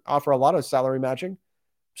 which doesn't offer a lot of salary matching.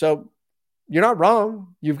 So you're not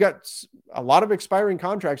wrong. You've got a lot of expiring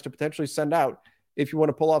contracts to potentially send out if you want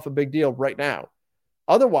to pull off a big deal right now.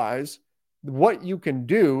 Otherwise, what you can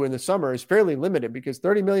do in the summer is fairly limited because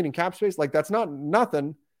 30 million in cap space, like that's not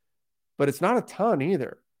nothing, but it's not a ton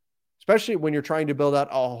either, especially when you're trying to build out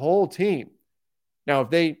a whole team. Now, if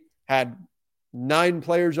they had 9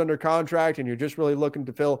 players under contract and you're just really looking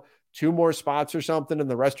to fill 2 more spots or something and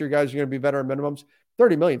the rest of your guys are going to be veteran minimums,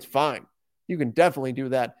 30 million is fine. You can definitely do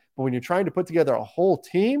that. But when you're trying to put together a whole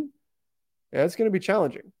team, yeah, it's going to be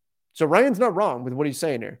challenging. So Ryan's not wrong with what he's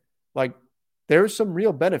saying here. Like, there's some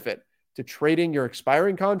real benefit to trading your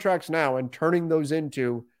expiring contracts now and turning those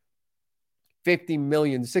into 50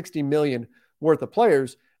 million, 60 million worth of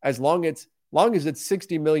players as long as it's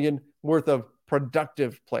 60 million worth of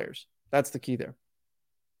productive players. That's the key there.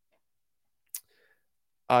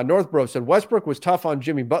 Northborough said Westbrook was tough on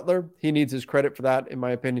Jimmy Butler. He needs his credit for that, in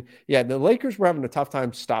my opinion. Yeah, the Lakers were having a tough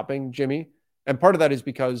time stopping Jimmy. And part of that is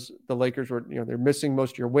because the Lakers were, they're missing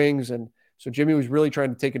most of your wings. And so Jimmy was really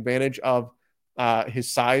trying to take advantage of his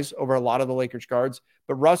size over a lot of the Lakers guards.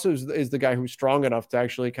 But Russ is the guy who's strong enough to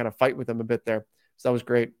actually kind of fight with him a bit there. So that was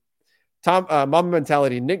great. Mama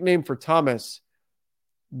Mentality, nickname for Thomas,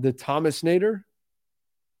 the Thomas Nader.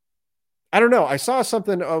 I don't know. I saw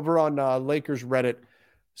something over on Lakers Reddit.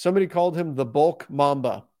 Somebody called him the Bulk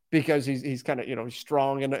Mamba because he's kind of, he's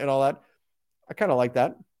strong and all that. I kind of like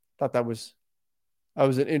that. Thought that was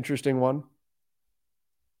an interesting one.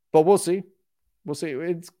 But we'll see. We'll see.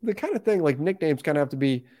 It's the kind of thing, like nicknames kind of have to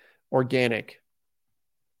be organic.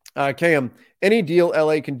 KM, any deal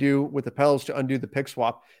LA can do with the Pels to undo the pick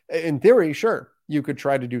swap? In theory, sure, you could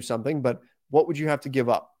try to do something, but what would you have to give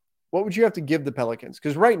up? What would you have to give the Pelicans?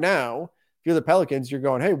 Because right now, if you're the Pelicans, you're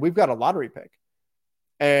going, hey, we've got a lottery pick.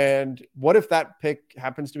 And what if that pick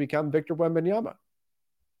happens to become Victor Wembanyama?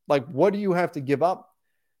 Like, what do you have to give up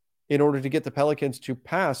in order to get the Pelicans to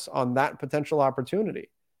pass on that potential opportunity?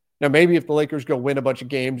 Now, maybe if the Lakers go win a bunch of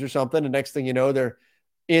games or something, the next thing you know, they're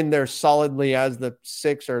in there solidly as the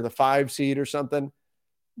 6 or the 5 seed or something,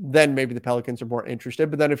 then maybe the Pelicans are more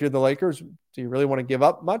interested. But then if you're the Lakers, do you really want to give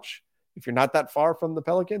up much if you're not that far from the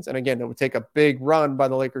Pelicans? And again, it would take a big run by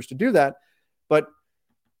the Lakers to do that. But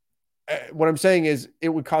what I'm saying is it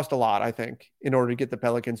would cost a lot, I think, in order to get the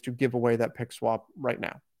Pelicans to give away that pick swap right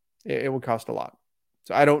now. It would cost a lot.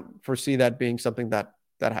 So I don't foresee that being something that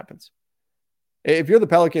happens. If you're the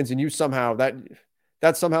Pelicans and you somehow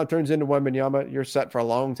that somehow turns into Wembanyama, you're set for a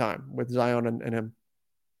long time with Zion and him.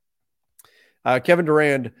 Kevin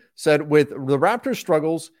Durand said, with the Raptors'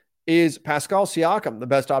 struggles, is Pascal Siakam the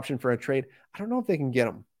best option for a trade? I don't know if they can get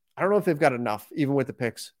him. I don't know if they've got enough, even with the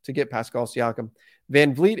picks, to get Pascal Siakam.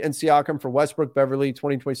 Van Vliet and Siakam for Westbrook, Beverly,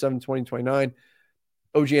 2027, 2029.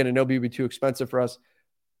 OG Anunoby would be too expensive for us.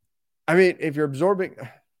 I mean, if you're absorbing,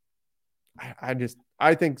 I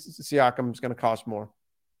think Siakam is going to cost more.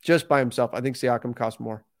 Just by himself, I think Siakam costs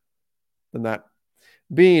more than that.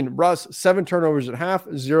 Bean, Russ, 7 turnovers at half,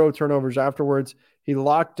 0 turnovers afterwards. He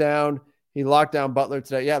locked down Butler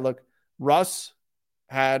today. Yeah, look, Russ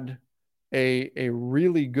had a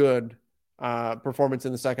really good performance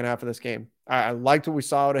in the second half of this game. I liked what we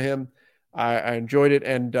saw out of him. I enjoyed it,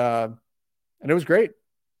 and it was great.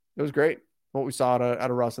 It was great what we saw out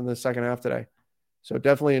of Russ in the second half today. So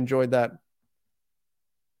definitely enjoyed that.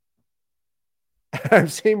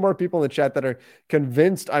 I've seen more people in the chat that are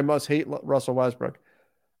convinced I must hate Russell Westbrook.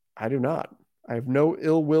 I do not. I have no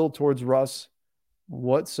ill will towards Russ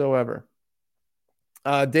whatsoever.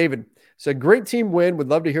 David said, great team win. Would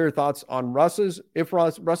love to hear your thoughts on Russ's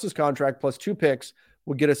contract plus 2 picks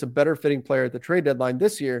will get us a better fitting player at the trade deadline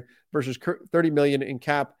this year versus $30 million in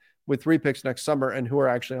cap with 3 picks next summer and who are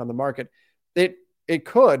actually on the market. It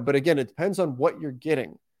could, but again, it depends on what you're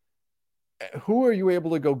getting. Who are you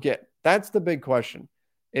able to go get? That's the big question.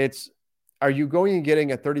 It's, are you going and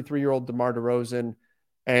getting a 33-year-old DeMar DeRozan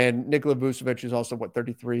and Nikola Vucevic is also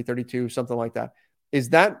 33, 32, something like that? Is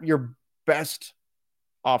that your best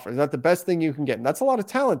offer? Is that the best thing you can get? And that's a lot of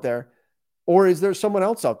talent there. Or is there someone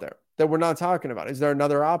else out there that we're not talking about? Is there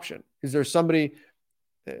another option? Is there somebody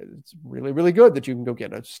that's really, really good that you can go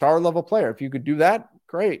get, a star level player? If you could do that,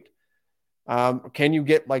 great. Can you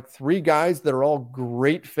get like 3 guys that are all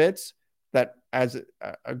great fits that as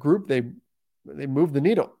a group, they move the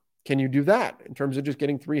needle? Can you do that in terms of just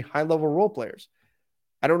getting 3 high level role players?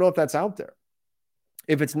 I don't know if that's out there.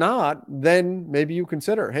 If it's not, then maybe you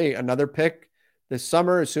consider, hey, another pick this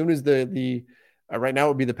summer, as soon as the right now it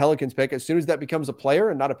would be the Pelicans pick, as soon as that becomes a player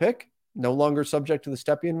and not a pick, no longer subject to the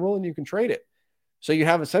Stepien rule, and you can trade it. So you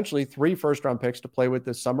have essentially 3 first-round picks to play with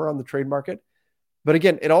this summer on the trade market. But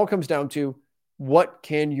again, it all comes down to what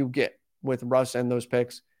can you get with Russ and those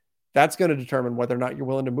picks. That's going to determine whether or not you're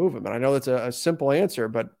willing to move him. And I know that's a simple answer,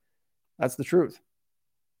 but that's the truth.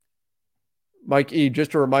 Mike E.,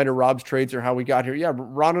 just a reminder, Rob's trades are how we got here. Yeah,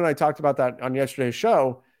 Ron and I talked about that on yesterday's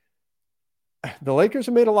show. The Lakers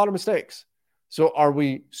have made a lot of mistakes. So are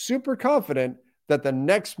we super confident that the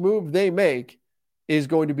next move they make is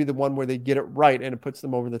going to be the one where they get it right and it puts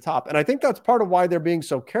them over the top? And I think that's part of why they're being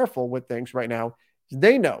so careful with things right now.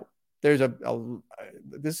 They know there's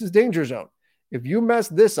this is danger zone. If you mess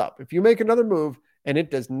this up, if you make another move and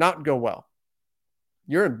it does not go well,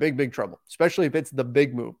 you're in big, big trouble, especially if it's the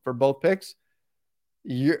big move for both picks.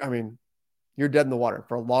 You're dead in the water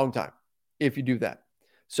for a long time if you do that.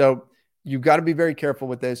 So you got to be very careful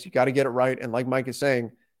with this. You got to get it right. And like Mike is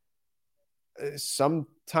saying,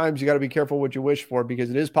 sometimes you got to be careful what you wish for, because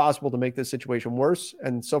it is possible to make this situation worse.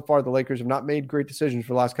 And so far, the Lakers have not made great decisions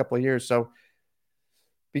for the last couple of years. So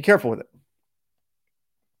be careful with it.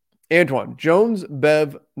 Antoine, Jones,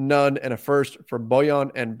 Bev, Nunn, and a first for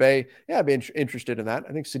Bojan and Bey. Yeah, I'd be interested in that.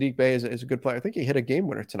 I think Sadiq Bey is a good player. I think he hit a game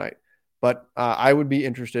winner tonight. But I would be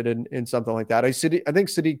interested in something like that. I think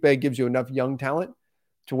Sadiq Bey gives you enough young talent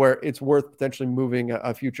to where it's worth potentially moving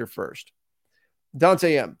a future first.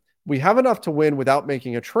 Dante M., we have enough to win without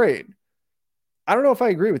making a trade. I don't know if I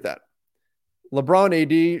agree with that.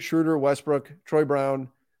 LeBron, AD, Schroeder, Westbrook, Troy Brown,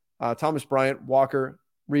 Thomas Bryant, Walker,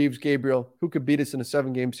 Reeves, Gabriel, who could beat us in a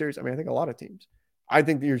 7-game series? I mean, I think a lot of teams. I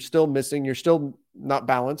think that you're still missing. You're still not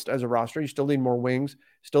balanced as a roster. You still need more wings,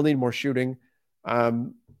 still need more shooting,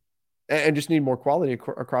 and just need more quality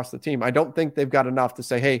across the team. I don't think they've got enough to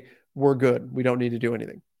say, hey, we're good. We don't need to do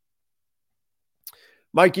anything.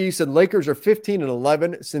 Mike E. said Lakers are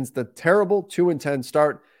 15-11 since the terrible 2-10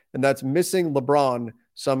 start, and that's missing LeBron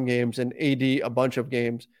some games and AD a bunch of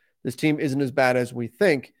games. This team isn't as bad as we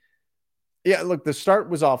think. Yeah, look, the start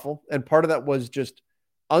was awful, and part of that was just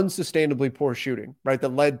unsustainably poor shooting, right?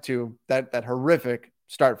 That led to that horrific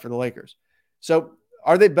start for the Lakers. So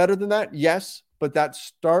are they better than that? Yes, but that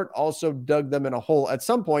start also dug them in a hole. At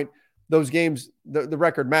some point, those games, the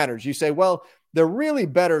record matters. You say, well, they're really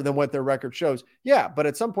better than what their record shows. Yeah, but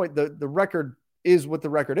at some point, the record is what the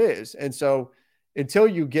record is. And so until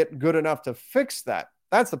you get good enough to fix that,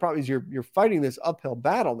 that's the problem. Is you're fighting this uphill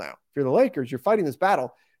battle now. If you're the Lakers, you're fighting this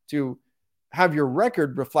battle to have your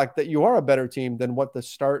record reflect that you are a better team than what the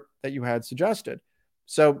start that you had suggested.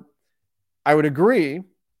 So I would agree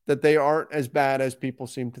that they aren't as bad as people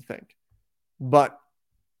seem to think, but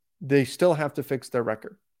they still have to fix their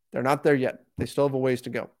record. They're not there yet. They still have a ways to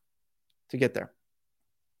go to get there.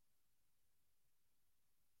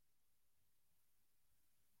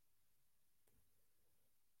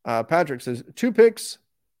 Patrick says 2 picks,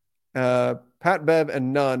 Pat Bev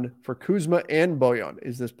and Nunn for Kuzma and Bojan.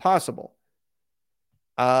 Is this possible?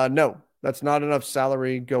 No, that's not enough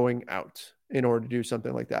salary going out in order to do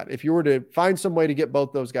something like that. If you were to find some way to get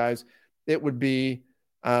both those guys, it would be,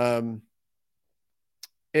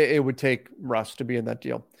 it would take Russ to be in that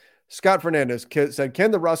deal. Scott Fernandez said,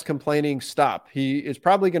 can the Russ complaining stop? He is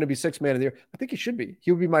probably going to be 6th man of the year. I think he should be.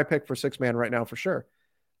 He would be my pick for 6th man right now for sure.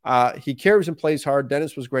 He cares and plays hard.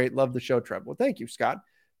 Dennis was great. Love the show, Trev. Well, thank you, Scott.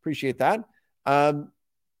 Appreciate that.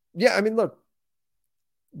 Yeah, I mean, look,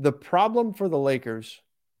 the problem for the Lakers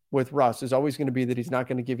with Russ is always going to be that he's not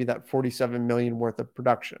going to give you that $47 million worth of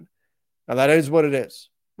production. Now, that is what it is,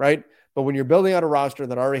 right? But when you're building out a roster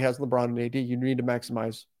that already has LeBron and AD, you need to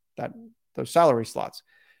maximize those salary slots.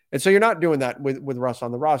 And so you're not doing that with Russ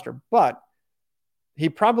on the roster, but he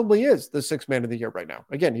probably is the 6th man of the year right now.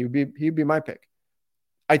 Again, he'd be my pick.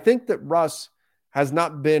 I think that Russ has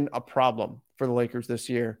not been a problem for the Lakers this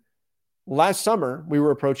year. Last summer, we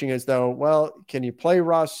were approaching as though, well, can you play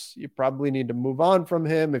Russ? You probably need to move on from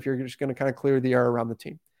him if you're just going to kind of clear the air around the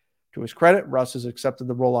team. To his credit, Russ has accepted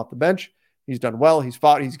the role off the bench. He's done well. He's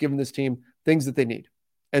fought. He's given this team things that they need.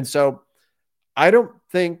 And so I don't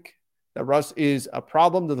think that Russ is a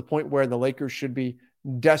problem to the point where the Lakers should be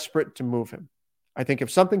desperate to move him. I think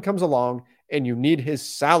if something comes along and you need his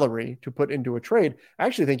salary to put into a trade, I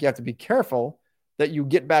actually think you have to be careful that you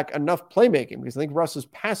get back enough playmaking, because I think Russ's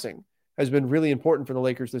passing has been really important for the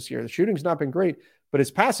Lakers this year. The shooting's not been great, but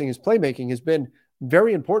his passing, his playmaking has been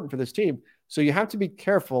very important for this team. So you have to be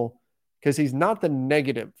careful, because he's not the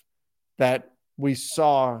negative that we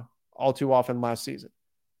saw all too often last season.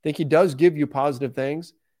 I think he does give you positive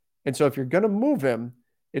things. And so if you're going to move him,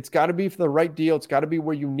 it's got to be for the right deal. It's got to be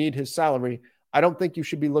where you need his salary. I don't think you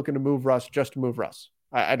should be looking to move Russ just to move Russ.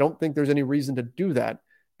 I don't think there's any reason to do that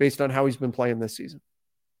based on how he's been playing this season.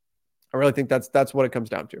 I really think that's what it comes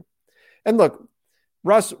down to. And look,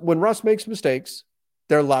 when Russ makes mistakes,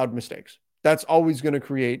 they're loud mistakes. That's always going to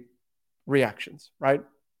create reactions, right?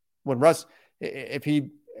 When Russ, if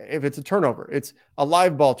it's a turnover, it's a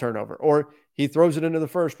live ball turnover, or he throws it into the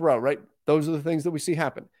first row, right? Those are the things that we see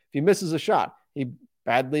happen. If he misses a shot, he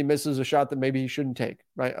badly misses a shot that maybe he shouldn't take,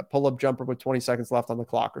 right? A pull-up jumper with 20 seconds left on the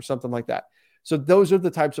clock or something like that. So those are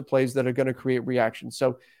the types of plays that are going to create reactions. So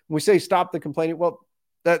when we say stop the complaining, well,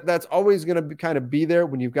 that's always going to kind of be there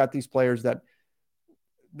when you've got these players that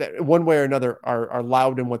one way or another are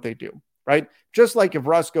loud in what they do, right? Just like if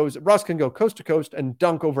Russ can go coast to coast and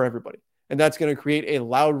dunk over everybody, and that's going to create a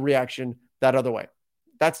loud reaction that other way.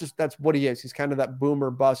 That's what he is. He's kind of that boom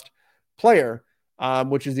or bust player,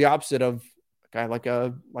 which is the opposite of a guy like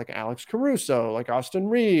Alex Caruso, like Austin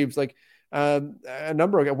Reeves, like a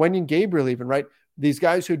number of Wenyen Gabriel even, right? These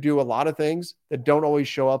guys who do a lot of things that don't always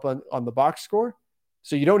show up on the box score.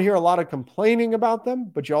 So you don't hear a lot of complaining about them,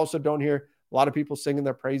 but you also don't hear a lot of people singing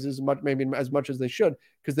their praises maybe as much as they should,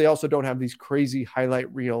 because they also don't have these crazy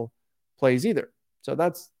highlight reel plays either. So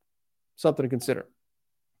that's something to consider.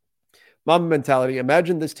 Mamba mentality.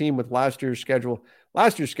 Imagine this team with last year's schedule.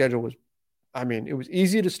 Last year's schedule was, it was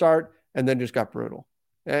easy to start and then just got brutal.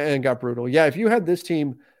 Yeah, if you had this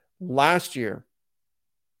team last year,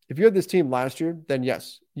 then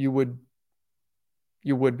yes, you would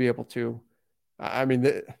be able to.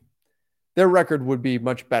 Their record would be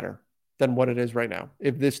much better than what it is right now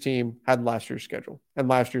if this team had last year's schedule and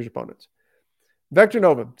last year's opponents. Vector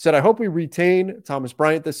Nova said, I hope we retain Thomas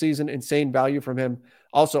Bryant this season. Insane value from him.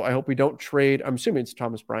 Also, I hope we don't trade. I'm assuming it's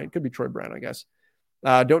Thomas Bryant. Could be Troy Brown, I guess.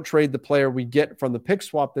 Don't trade the player we get from the pick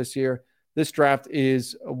swap this year. This draft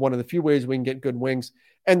is one of the few ways we can get good wings.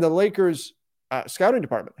 And the Lakers scouting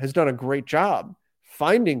department has done a great job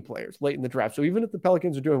finding players late in the draft. So even if the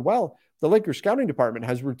Pelicans are doing well, the Lakers scouting department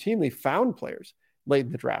has routinely found players late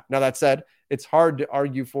in the draft. Now, that said, it's hard to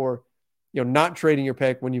argue for not trading your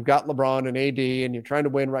pick when you've got LeBron and AD and you're trying to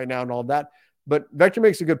win right now and all of that. But Vector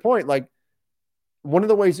makes a good point. Like, one of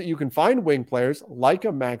the ways that you can find wing players like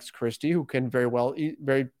a Max Christie, who can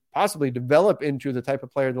very possibly develop into the type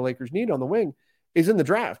of player the Lakers need on the wing, is in the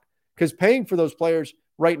draft. Because paying for those players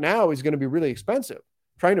right now is going to be really expensive.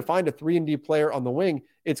 Trying to find a 3-and-D player on the wing,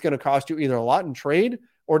 it's going to cost you either a lot in trade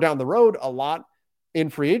or down the road a lot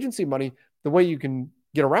in free agency money. The way you can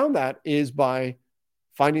get around that is by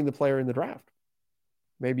finding the player in the draft.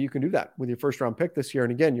 Maybe you can do that with your first-round pick this year.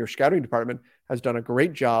 And again, your scouting department has done a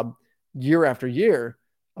great job year after year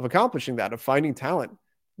of accomplishing that, of finding talent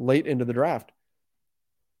late into the draft.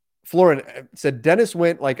 Florin said, Dennis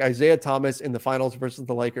went like Isaiah Thomas in the finals versus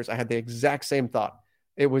the Lakers. I had the exact same thought.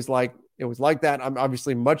 It was like that. I'm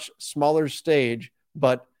obviously much smaller stage,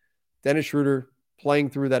 but Dennis Schroeder playing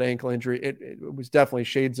through that ankle injury, it was definitely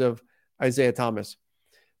shades of Isaiah Thomas.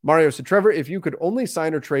 Mario said, Trevor, if you could only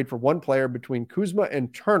sign or trade for one player between Kuzma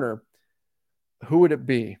and Turner, who would it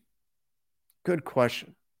be? Good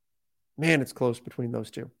question. Man, it's close between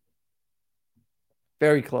those two.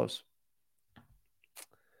 Very close.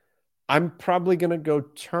 I'm probably going to go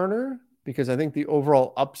Turner because I think the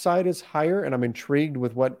overall upside is higher, and I'm intrigued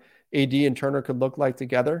with what AD and Turner could look like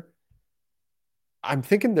together. I'm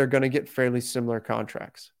thinking they're going to get fairly similar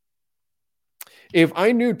contracts. If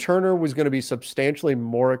I knew Turner was going to be substantially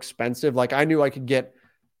more expensive, like I knew I could get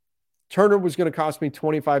Turner was going to cost me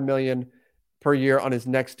 $25 million per year on his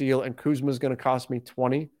next deal, and Kuzma is going to cost me $20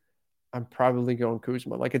 million, I'm probably going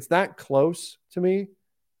Kuzma. Like, it's that close to me,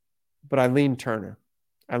 but I lean Turner.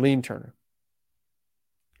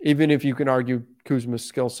 Even if you can argue Kuzma's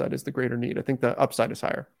skill set is the greater need. I think the upside is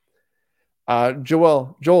higher.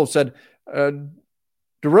 Joel said,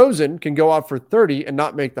 DeRozan can go off for 30 and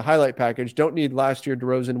not make the highlight package. Don't need last year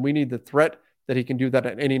DeRozan. We need the threat that he can do that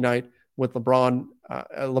at any night with LeBron.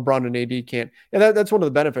 LeBron and AD can't. And that's one of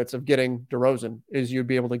the benefits of getting DeRozan is you'd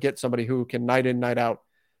be able to get somebody who can night in, night out,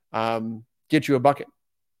 get you a bucket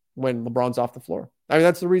when LeBron's off the floor. I mean,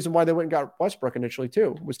 that's the reason why they went and got Westbrook initially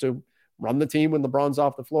too, was to run the team when LeBron's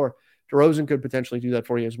off the floor. DeRozan could potentially do that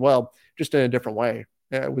for you as well, just in a different way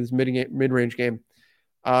with his mid-range game.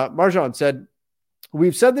 Marjan said,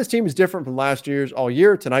 we've said this team is different from last year's all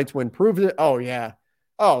year. Tonight's win proved it. Oh, yeah.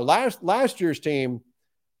 Oh, last year's team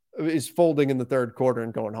is folding in the third quarter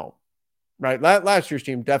and going home, right? Last year's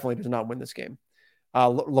team definitely does not win this game.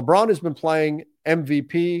 LeBron has been playing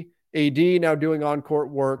MVP. AD now doing on-court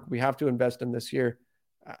work. We have to invest in this year.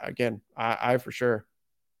 Again, I for sure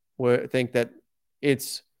would think that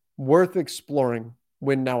it's worth exploring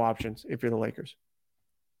win-now options if you're the Lakers.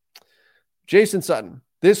 Jason Sutton,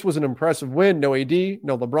 this was an impressive win. No AD,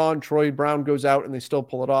 no LeBron. Troy Brown goes out and they still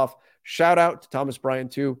pull it off. Shout out to Thomas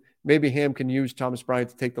Bryant too. Maybe Ham can use Thomas Bryant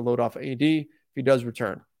to take the load off AD if he does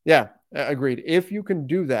return. Yeah, agreed. If you can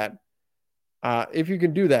do that,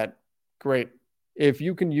 great. If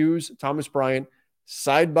you can use Thomas Bryant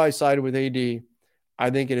side by side with AD, I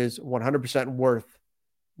think it is 100% worth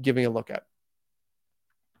giving a look at.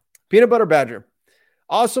 Peanut Butter Badger.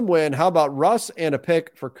 Awesome win. How about Russ and a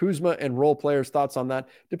pick for Kuzma and role players? Thoughts on that?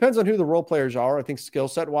 Depends on who the role players are. I think skill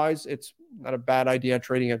set wise, it's not a bad idea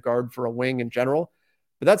trading a guard for a wing in general,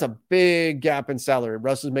 but that's a big gap in salary.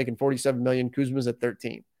 Russ is making $47 million. Kuzma's at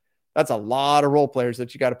 13. That's a lot of role players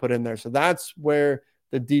that you got to put in there. So that's where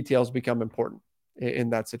the details become important in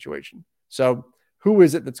that situation. So who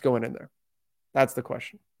is it that's going in there? That's the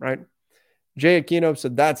question, right? Jay Aquino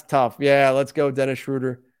said, that's tough. Yeah, let's go Dennis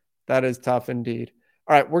Schroeder. That is tough indeed.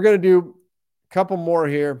 All right, we're going to do a couple more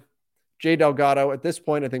here. Jay Delgado. At this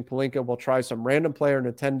point, I think Pelinka will try some random player in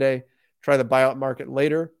a 10-day, try the buyout market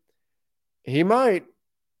later. He might.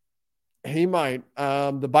 The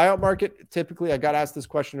buyout market, typically, I got asked this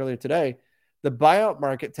question earlier today. The buyout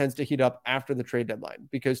market tends to heat up after the trade deadline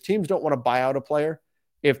because teams don't want to buy out a player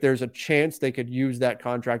if there's a chance they could use that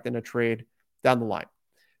contract in a trade down the line.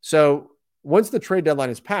 So once the trade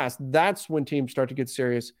deadline is passed, that's when teams start to get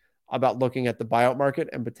serious about looking at the buyout market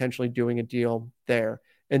and potentially doing a deal there.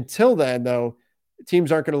 Until then, though,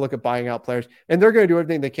 teams aren't going to look at buying out players, and they're going to do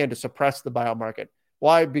everything they can to suppress the buyout market.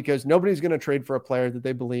 Why? Because nobody's going to trade for a player that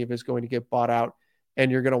they believe is going to get bought out,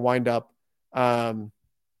 and you're going to wind up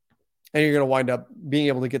being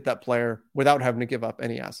able to get that player without having to give up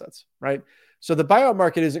any assets, right? So the buyout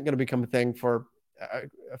market isn't going to become a thing for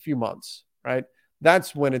a few months, right?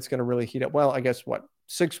 That's when it's going to really heat up. Well, I guess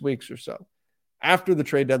 6 weeks or so after the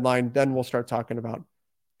trade deadline, then we'll start talking about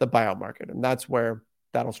the buyout market, and that's where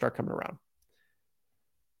that'll start coming around.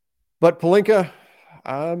 But Pelinka,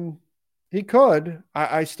 he could.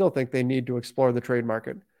 I still think they need to explore the trade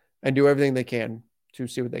market and do everything they can to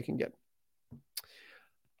see what they can get.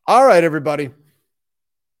 All right, everybody.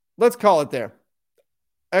 Let's call it there.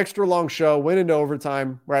 Extra long show, went into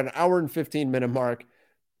overtime. We're at an hour and 15-minute mark.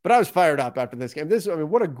 But I was fired up after this game.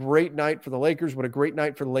 What a great night for the Lakers. What a great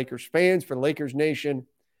night for the Lakers fans, for the Lakers Nation.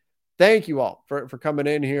 Thank you all for coming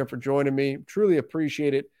in here, for joining me. Truly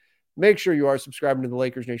appreciate it. Make sure you are subscribing to the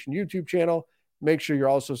Lakers Nation YouTube channel. Make sure you're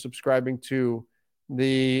also subscribing to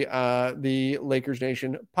the Lakers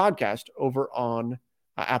Nation podcast over on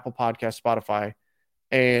Apple Podcast, Spotify,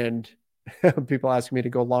 and people asking me to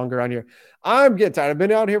go longer on here. I'm getting tired. I've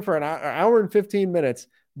been out here for an hour and 15 minutes,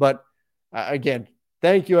 but again,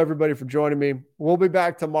 thank you, everybody, for joining me. We'll be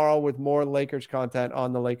back tomorrow with more Lakers content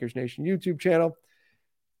on the Lakers Nation YouTube channel.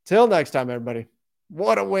 Till next time, everybody.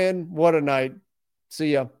 What a win. What a night.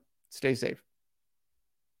 See ya. Stay safe.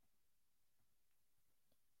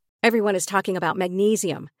 Everyone is talking about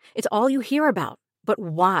magnesium. It's all you hear about. But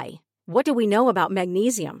why? What do we know about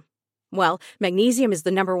magnesium? Well, magnesium is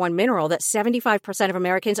the #1 mineral that 75% of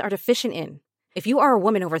Americans are deficient in. If you are a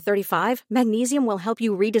woman over 35, magnesium will help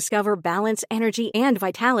you rediscover balance, energy, and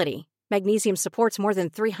vitality. Magnesium supports more than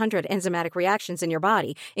 300 enzymatic reactions in your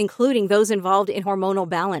body, including those involved in hormonal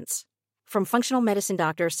balance. From functional medicine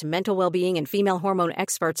doctors to mental well-being and female hormone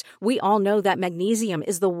experts, we all know that magnesium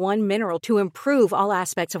is the one mineral to improve all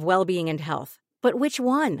aspects of well-being and health. But which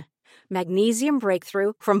one? Magnesium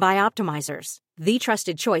Breakthrough from Bioptimizers, the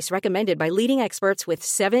trusted choice recommended by leading experts with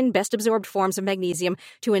 7 best-absorbed forms of magnesium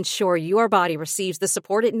to ensure your body receives the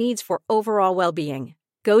support it needs for overall well-being.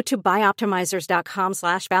 Go to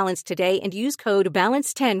bioptimizers.com/balance today and use code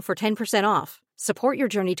BALANCE10 for 10% off. Support your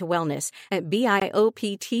journey to wellness at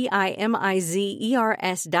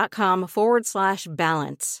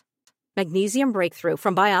bioptimizers.com/balance. Magnesium Breakthrough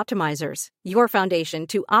from Bioptimizers, your foundation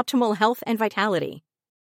to optimal health and vitality.